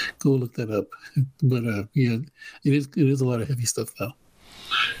 go look that up. But yeah, it is a lot of heavy stuff though.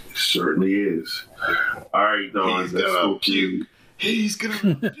 It certainly is. All right, Don, he's gonna puke. He's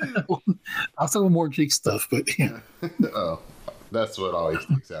gonna puke. I'll talk about more Jake stuff, but yeah. Oh, that's what always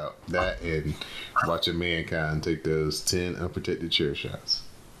sticks out. That and watching Mankind take those 10 unprotected chair shots.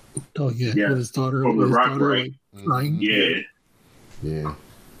 Oh yeah, with his daughter, right? Crying. Yeah.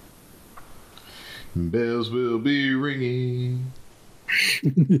 Bells will be ringing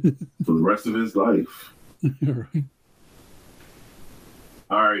for the rest of his life.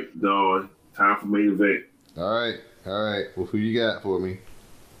 All right, Dawn. Time for main event. All right. All right. Well, who you got for me?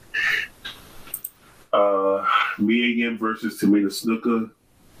 Mia Yim versus Tamina Snuka.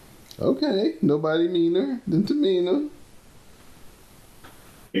 Okay. Nobody meaner than Tamina.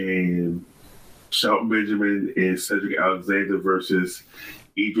 And Shelton Benjamin and Cedric Alexander versus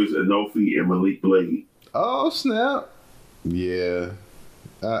Idris Enofi and Malik Blade. Oh, snap. Yeah.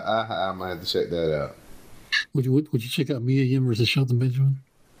 I might have to check that out. Would you check out Mia Yim versus Shelton Benjamin?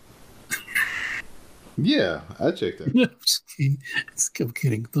 Yeah, I checked that. I'm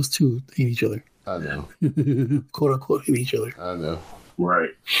kidding. Those two hate each other. I know. Quote unquote hate each other. I know.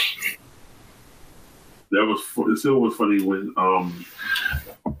 Right. That was it. Still was funny when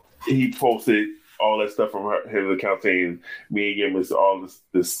he posted all that stuff from his account saying me and him was all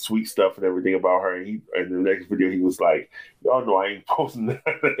this sweet stuff and everything about her. And the next video he was like, "Y'all know I ain't posting none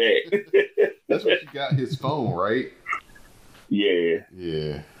of that." That's what you got his phone, right? Yeah.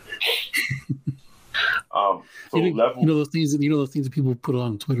 Yeah. So you know those things that people put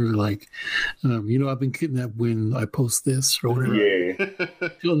on Twitter, like, I've been kidnapped when I post this or whatever. Yeah.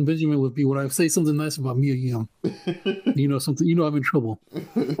 Shelton Benjamin would be when I say something nice about Mia Yim. Something. I'm in trouble.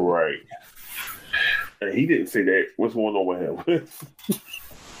 Right. And he didn't say that. What's going on with him?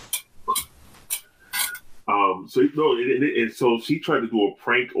 So she tried to do a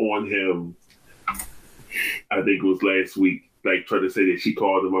prank on him. I think it was last week. Like, trying to say that she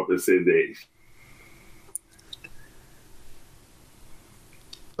called him up and said that.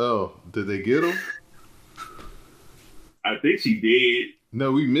 Oh, did they get him? I think she did.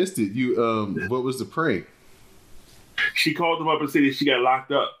 No, we missed it. What was the prank? She called him up and said that she got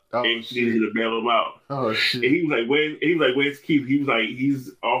locked up and she needed to bail him out. Oh shit! And he was like, "Where's Keith?" He was like,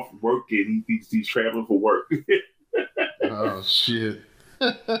 "He's off working. He's traveling for work." Oh shit!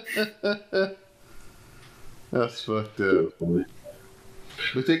 That's fucked up.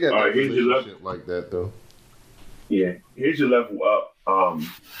 But they got a relationship like that though. Yeah, here's your level up.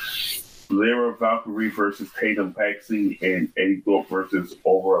 Lyra Valkyrie versus Tatum Paxi and Eddie Thorpe versus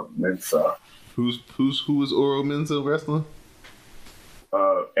Aura Mensah. Who was Aura Mensah wrestling?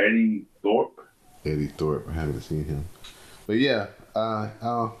 Eddie Thorpe. Eddie Thorpe. I haven't seen him, but yeah,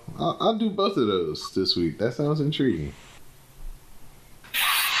 I'll do both of those this week. That sounds intriguing.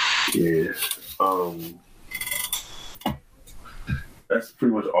 Yeah. That's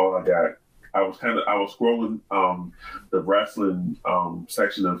pretty much all I got. I was scrolling the wrestling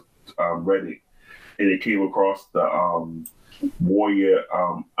section of Reddit, and it came across the Warrior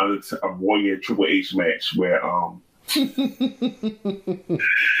Warrior Triple H match where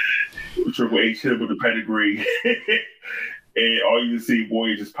Triple H hit him with the pedigree, and all you see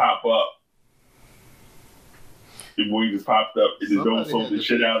Warrior just pop up. The Warrior just popped up and just don't sold the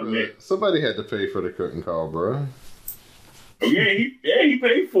shit out of it. Somebody had to pay for the curtain call, bro. Oh, he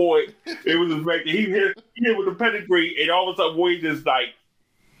paid for it. It was the fact that he hit with the pedigree, and all of a sudden, Warrior just like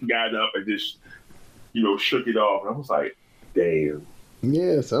got up and just shook it off. And I was like, damn.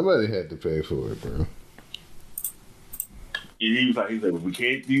 Yeah, somebody had to pay for it, bro. And he was like, we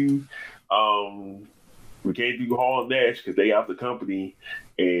can't do Hall and Nash because they out the company,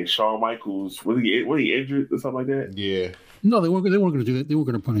 and Shawn Michaels was he injured or something like that? Yeah. No, they weren't going to do that. They were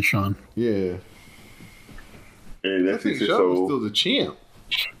going to punish Shawn. Yeah. And I think Shawn was still the champ.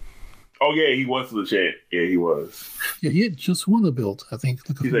 Oh yeah, he was the champ. Yeah, he was. Yeah, he had just won the belt, I think.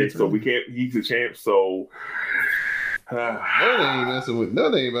 He's like, so we can't. He's the champ, so. No,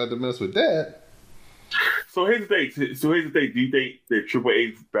 they ain't about to mess with that. So here's the thing. Do you think that Triple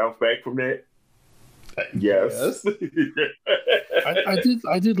H bounced back from that? Yes.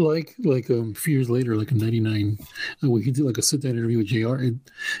 I did like a few years later, like in '99, when he did like a sit down interview with JR, and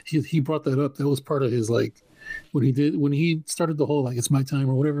he brought that up. That was part of his like. When he started the whole like it's my time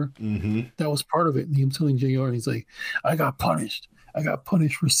or whatever, that was part of it. And he was telling JR, and he's like, I got punished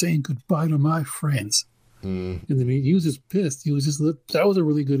for saying goodbye to my friends. And then he was just pissed. He was just that was a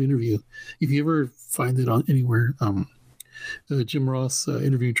really good interview. If you ever find it on anywhere, Jim Ross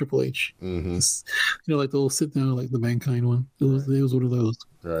interviewing Triple H, like the old sit down, like the Mankind one. It was one of those.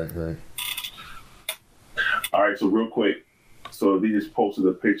 Right. All right. So real quick, so they just posted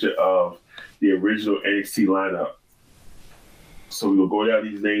a picture of the original NXT lineup. So we're going to go down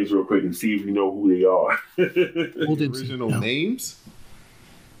these names real quick and see if you know who they are. The original names?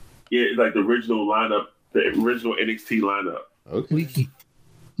 Yeah, like the original lineup, the original NXT lineup. Okay.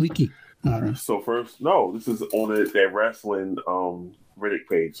 Leaky. So first, this is on that wrestling Reddit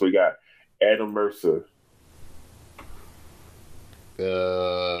page. So we got Adam Mercer. You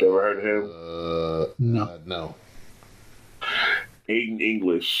ever heard of him? No. Aiden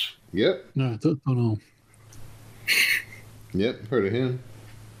English. Yep. No, I don't know. Yep, heard of him.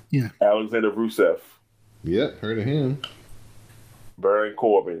 Yeah. Alexander Rusev. Yep, heard of him. Baron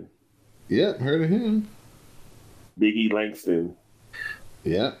Corbin. Yep, heard of him. Biggie Langston.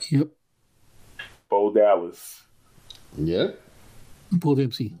 Yep. Yep. Bo Dallas. Yep. Bull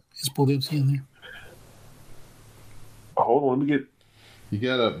Dempsey. Is Bull Dempsey in there? Hold on, let me get You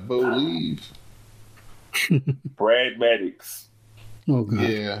got a Bo Leave. Brad Maddox. Oh god.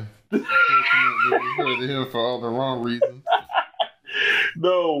 Yeah. Unfortunately, we heard of him for all the wrong reasons.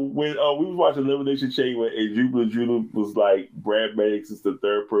 No, when we was watching Elimination Chamber and Jubal was like, Brad Maddox is the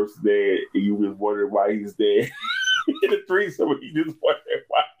third person dead, and you was wondering why he's dead. In the threesome, he just wondered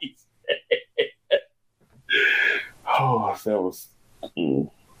why he's dead. Oh, that was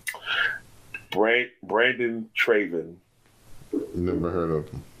Brandon Traven. Never heard of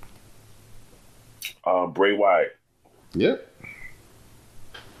him. Bray Wyatt. Yep.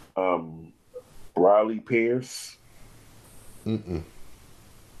 Riley Pierce. Mm-mm.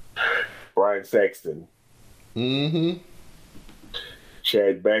 Brian Saxton. Mm-hmm.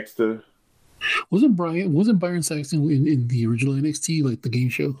 Chad Baxter. Wasn't Byron Saxton in the original NXT, like the game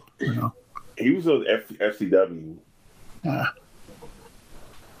show? Or no? He was on FCW. Ah.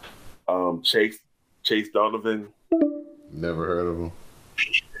 Chase Donovan. Never heard of him.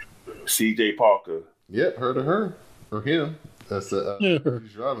 CJ Parker. Yep, heard of her. Or him. That's her.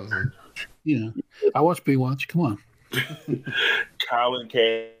 Robinson. Yeah. I watch Baywatch. Come on. Colin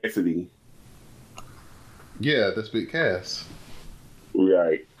Cassidy. Yeah, that's Big Cass.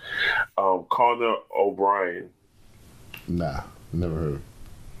 Right. Connor O'Brien. Nah, never heard of him.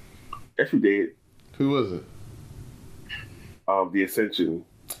 That's who did. Who was it? The Ascension.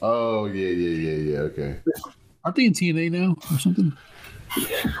 Oh, yeah, okay. Aren't they in TNA now or something?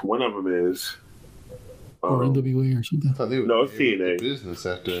 One of them is. Or NWA or something? I thought they were No, it's TNA. Business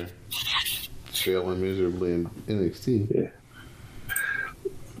after failing miserably in NXT. Yeah.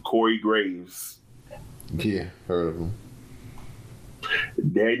 Corey Graves. Yeah, heard of him.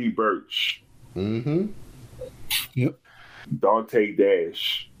 Danny Burch. Mm-hmm. Yep. Dante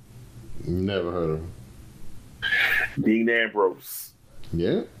Dash. Never heard of him. Dean Ambrose.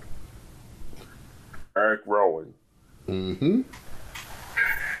 Yeah. Eric Rowan. Mm-hmm.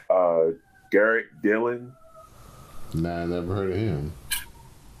 Garrett Dillon. Nah, I never heard of him.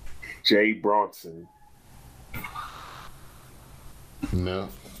 Jay Bronson. No.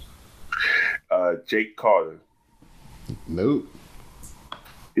 Jake Carter. Nope.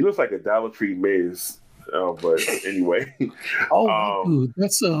 He looks like a Dollar Tree Miz. But anyway. Oh, dude,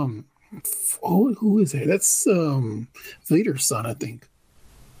 that's who is it? That's Vader's son, I think.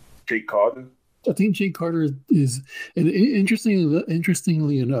 Jake Carter. I think Jake Carter is, and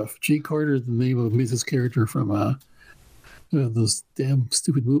interestingly enough, Jake Carter is the name of Miz's character from those damn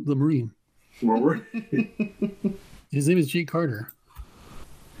stupid The Marine. His name is Jake Carter.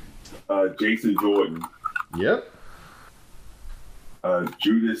 Jason Jordan. Yep.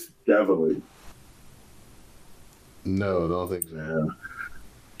 Judas Devlin. No, don't think so.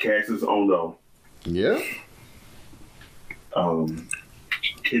 Cassius Ono. Yeah.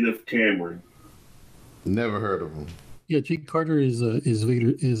 Kenneth Cameron. Never heard of him. Yeah, Jake Carter is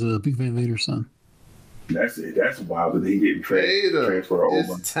Big Van Vader's son. That's it. That's wild that he didn't transfer over.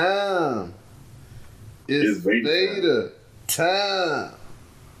 It's time. It's Vader time.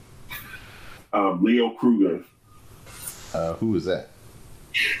 Leo Kruger. Who is that?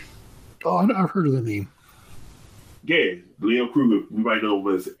 Oh, I've heard of the name. Yeah, Leo Kruger. We might know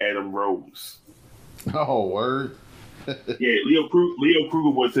him as Adam Rose. Oh, word. Yeah, Leo Kruger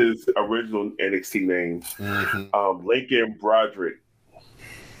was his original NXT name. Mm-hmm. Lincoln Broderick.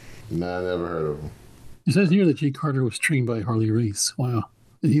 Nah, I never heard of him. It says here that Jake Carter was trained by Harley Race. Wow.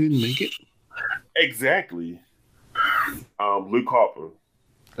 And he didn't make it? Exactly. Luke Harper.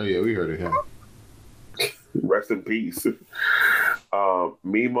 Oh, yeah, we heard of him. Rest in peace.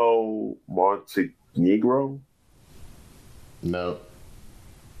 Mimo Montenegro. No.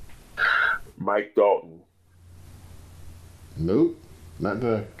 Mike Dalton. Nope. Not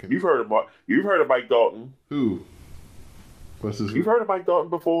that. You've heard of Mike Dalton. Who? What's his name? You've heard of Mike Dalton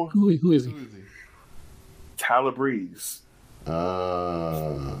before? Who is he? Tyler Breeze.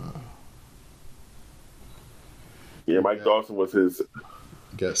 Yeah, Mike Dawson was his.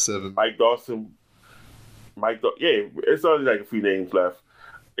 Got 7. Mike Dawson. Yeah, it's only like a few names left.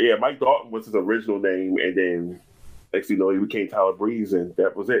 Yeah, Mike Dalton was his original name, and then next thing you know, he became Tyler Breeze, and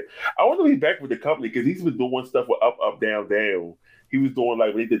that was it. I want to be back with the company because he's been doing stuff with Up, Down, Down. He was doing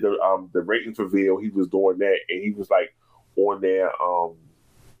like when they did the ratings reveal, he was doing that, and he was like on their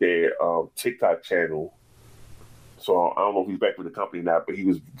TikTok channel. So I don't know if he's back with the company now, but he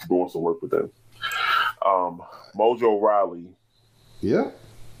was doing some work with them. Mojo Rawley. Yeah.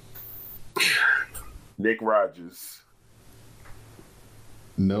 Nick Rogers.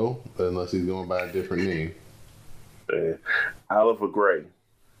 No, unless he's going by a different name. Oliver Gray.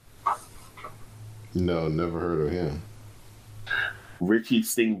 No, never heard of him. Richie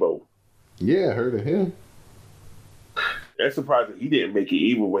Steamboat. Yeah, heard of him. That's surprising he didn't make it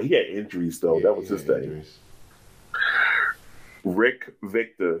even when he had injuries though. Yeah, that was his thing. Rick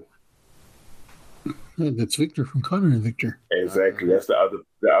Victor. That's Victor from Connor and Victor. Exactly. That's the other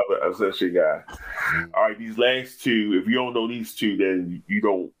associate guy. All right, these last two, if you don't know these two, then you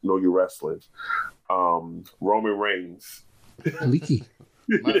don't know your wrestling. Roman Reigns. Leaky.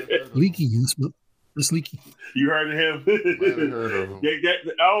 Leaky. It's Leaky. You heard of him? Might have heard of him.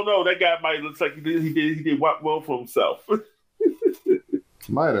 I don't know. That guy might looks like he did well for himself.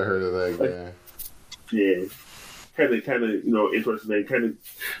 Might have heard of that guy. Yeah. Kind of, interesting. Kind of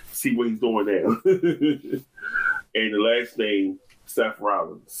see what he's doing now. And the last name, Seth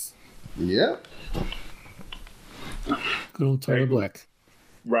Rollins. Yep. Good old Tyler Black.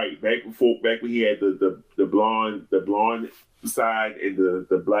 Right, back when he had the blonde side and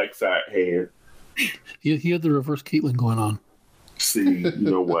the black side hair. He had the reverse Caitlyn going on. See, you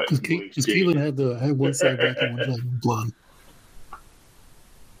know what? Because Caitlyn had one side black and one side blonde.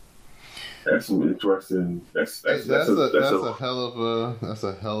 That's some interesting. That's a hell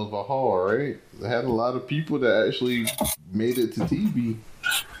of a haul, right? They had a lot of people that actually made it to TV.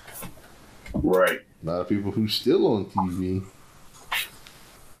 Right. A lot of people who still on TV.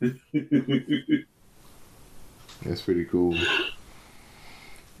 That's pretty cool.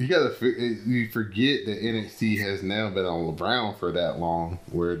 You forget that NXT has now been on around for that long,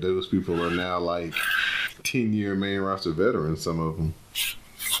 where those people are now like 10-year main roster veterans. Some of them.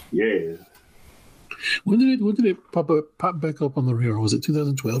 Yeah. When did it pop back up on the radar? Was it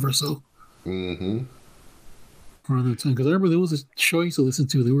 2012 or so? Mm-hmm. Around that time, because I remember there was a show I used to listen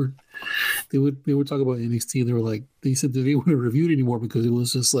to. They would talk about NXT. They were like, they said that they didn't want to review it anymore because it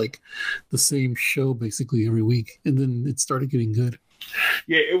was just like the same show basically every week, and then it started getting good.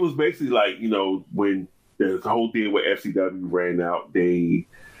 Yeah, it was basically like, when the whole deal with FCW ran out, they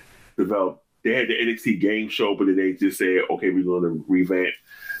had the NXT game show, but then they just said, okay, we're going to revamp.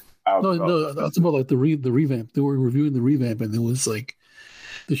 No, that's about like the revamp. They were reviewing the revamp, and it was like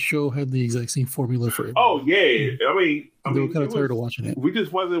the show had the exact same formula for it. Oh yeah, I mean, they were kind of tired of watching it. We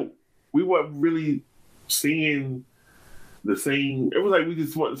weren't really seeing the same. It was like we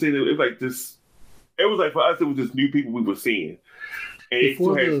just weren't seeing it. It was like this. It was like for us, it was just new people we were seeing.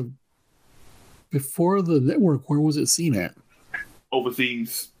 And before the network, where was it seen at?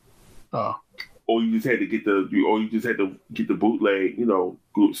 Overseas. Oh. Or you just had to get the bootleg,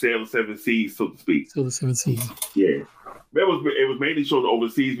 sail the 7 seas, so to speak. Sail the 7 seas. Yeah. It was mainly shown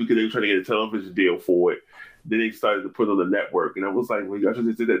overseas because they were trying to get a television deal for it. Then they started to put it on the network, and I was like, "Well, y'all should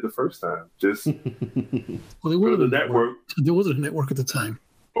have did that the first time. Just well, they were the network. There wasn't a network at the time.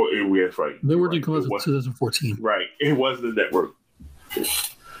 Oh, yeah, that's right. They were didn't come out until 2014. Right, it wasn't a network. I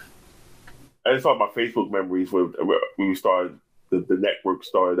just saw my Facebook memories when we started. The network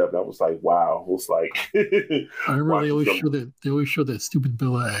started up, and I was like, "Wow!" It was like I remember they always showed that stupid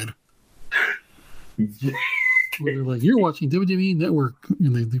Bella ad. Yeah. Where they're like, "You're watching WWE Network,"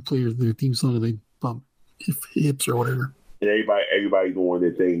 and they play their theme song and they bump hips or whatever. And everybody doing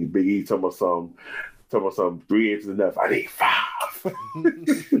their thing. Big E talking about some 3 inches enough. I need 5.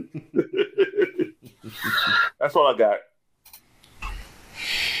 That's all I got.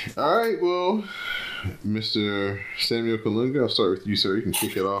 All right, well, Mr. Samuel Kalunga, I'll start with you, sir. You can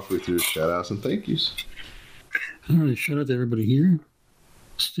kick it off with your shout-outs and thank yous. All right, shout out to everybody here.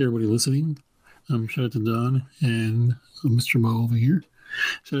 To everybody listening. Shout out to Don and Mr. Mo over here.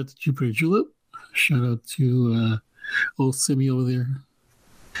 Shout out to Jupiter Julep. Shout out to old Simi over there.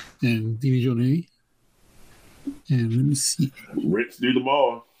 And Dini Jonay. And let me see. Rich do them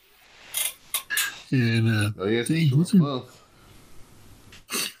all. And yes, it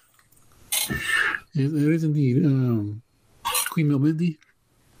is indeed Queen Melmindy.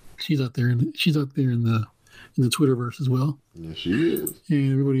 She's out there in the Twitterverse as well. Yes, she is.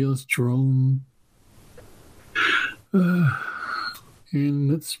 And everybody else, Jerome. And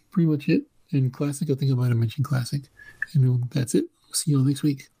that's pretty much it. And Classic, I think I might have mentioned Classic. And that's it. See you all next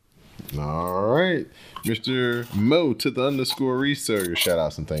week. All right. Mr. Mo to the _ research. Shout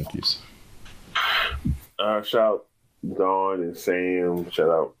outs and thank yous. Shout out Dawn and Sam. Shout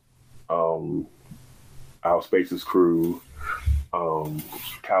out Our Spaces crew.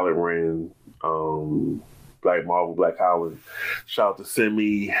 Kylie Ren. Black Marvel, Black Holland. Shout out to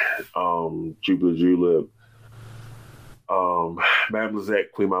Simi, Jupiter Julep, Madame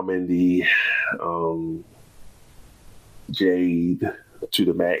Lizette, Queen Melmindy, Jade to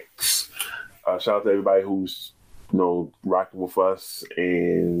the max. Shout out to everybody who's rocking with us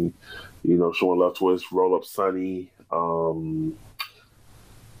and showing love to us. Roll Up Sunny.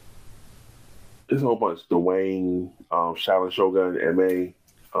 There's a whole bunch. Dwayne, Shaolin Shogun, MA.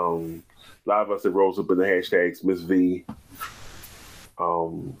 A lot of us that rolls up in the hashtags. Miss V.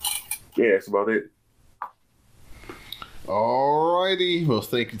 Yeah, that's about it. Alrighty. Well,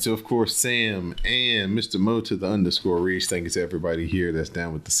 thank you to, of course, Sam and Mr. Mo to the _Reach. Thank you to everybody here that's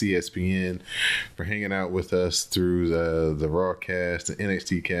down with the CSPN for hanging out with us through the Raw cast, the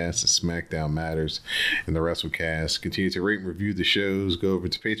NXT cast, the SmackDown Matters, and the WrestleCast. Continue to rate and review the shows. Go over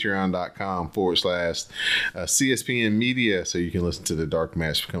to patreon.com/CSPN Media so you can listen to the Dark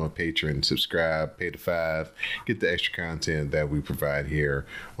Match, become a patron, subscribe, pay the $5, get the extra content that we provide here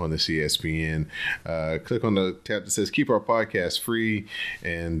on the CSPN. Click on the tab that says keep our podcast free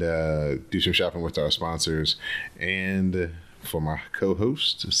and do some shopping with our sponsors. And for my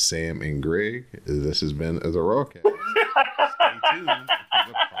co-hosts, Sam and Greg, this has been the Rawcast. Stay tuned for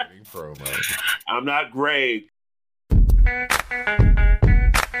the parting promo. I'm not Greg.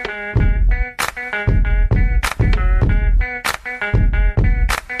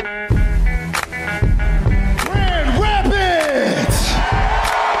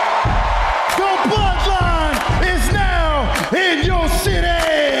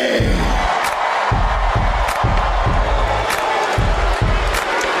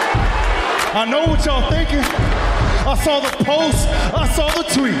 I know what y'all thinking. I saw the posts, I saw the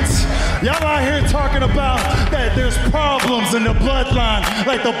tweets. Y'all out here talking about that there's problems in the bloodline,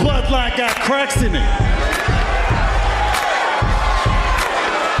 like the bloodline got cracks in it.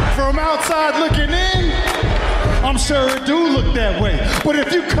 From outside looking in, I'm sure it do look that way. But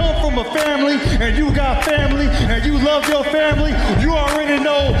if you come from a family and you got family and you love your family, you already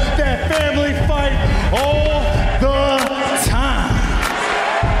know that family fight all the time.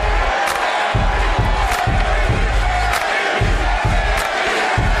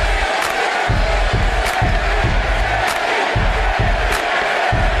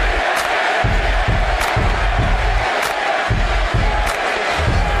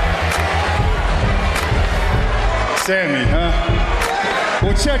 Sammy, huh?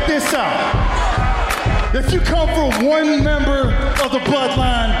 Well, check this out. If you come from one member of the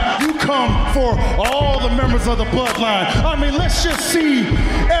bloodline, you come for all the members of the bloodline. I mean, let's just see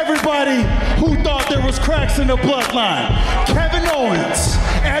everybody who thought there was cracks in the bloodline. Kevin Owens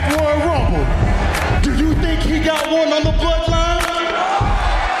at Royal Rumble. Do you think he got one on the bloodline?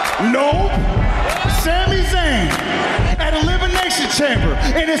 Nope. Sami Zayn at Elimination Chamber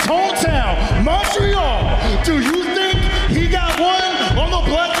in his hometown, Montreal. Do you think he got one on the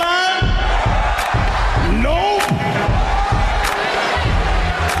bloodline? Nope.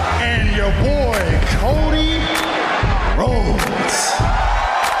 And your boy, Cody Rhodes.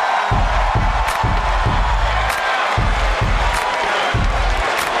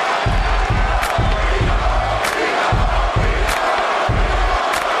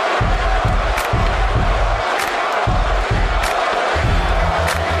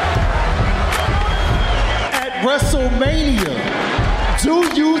 WrestleMania, do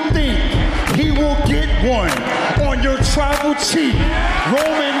you think he will get one on your tribal chief,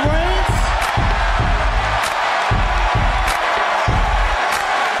 Roman Reigns?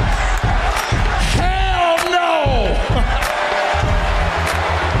 Hell no!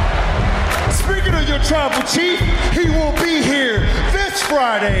 Speaking of your tribal chief, he will be here this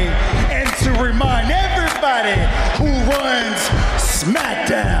Friday, and to remind everybody who runs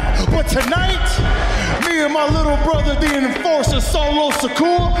SmackDown. But tonight, me and my little brother, the Enforcer, Solo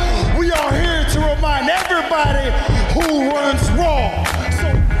Secure, we are here to remind everybody who runs Raw.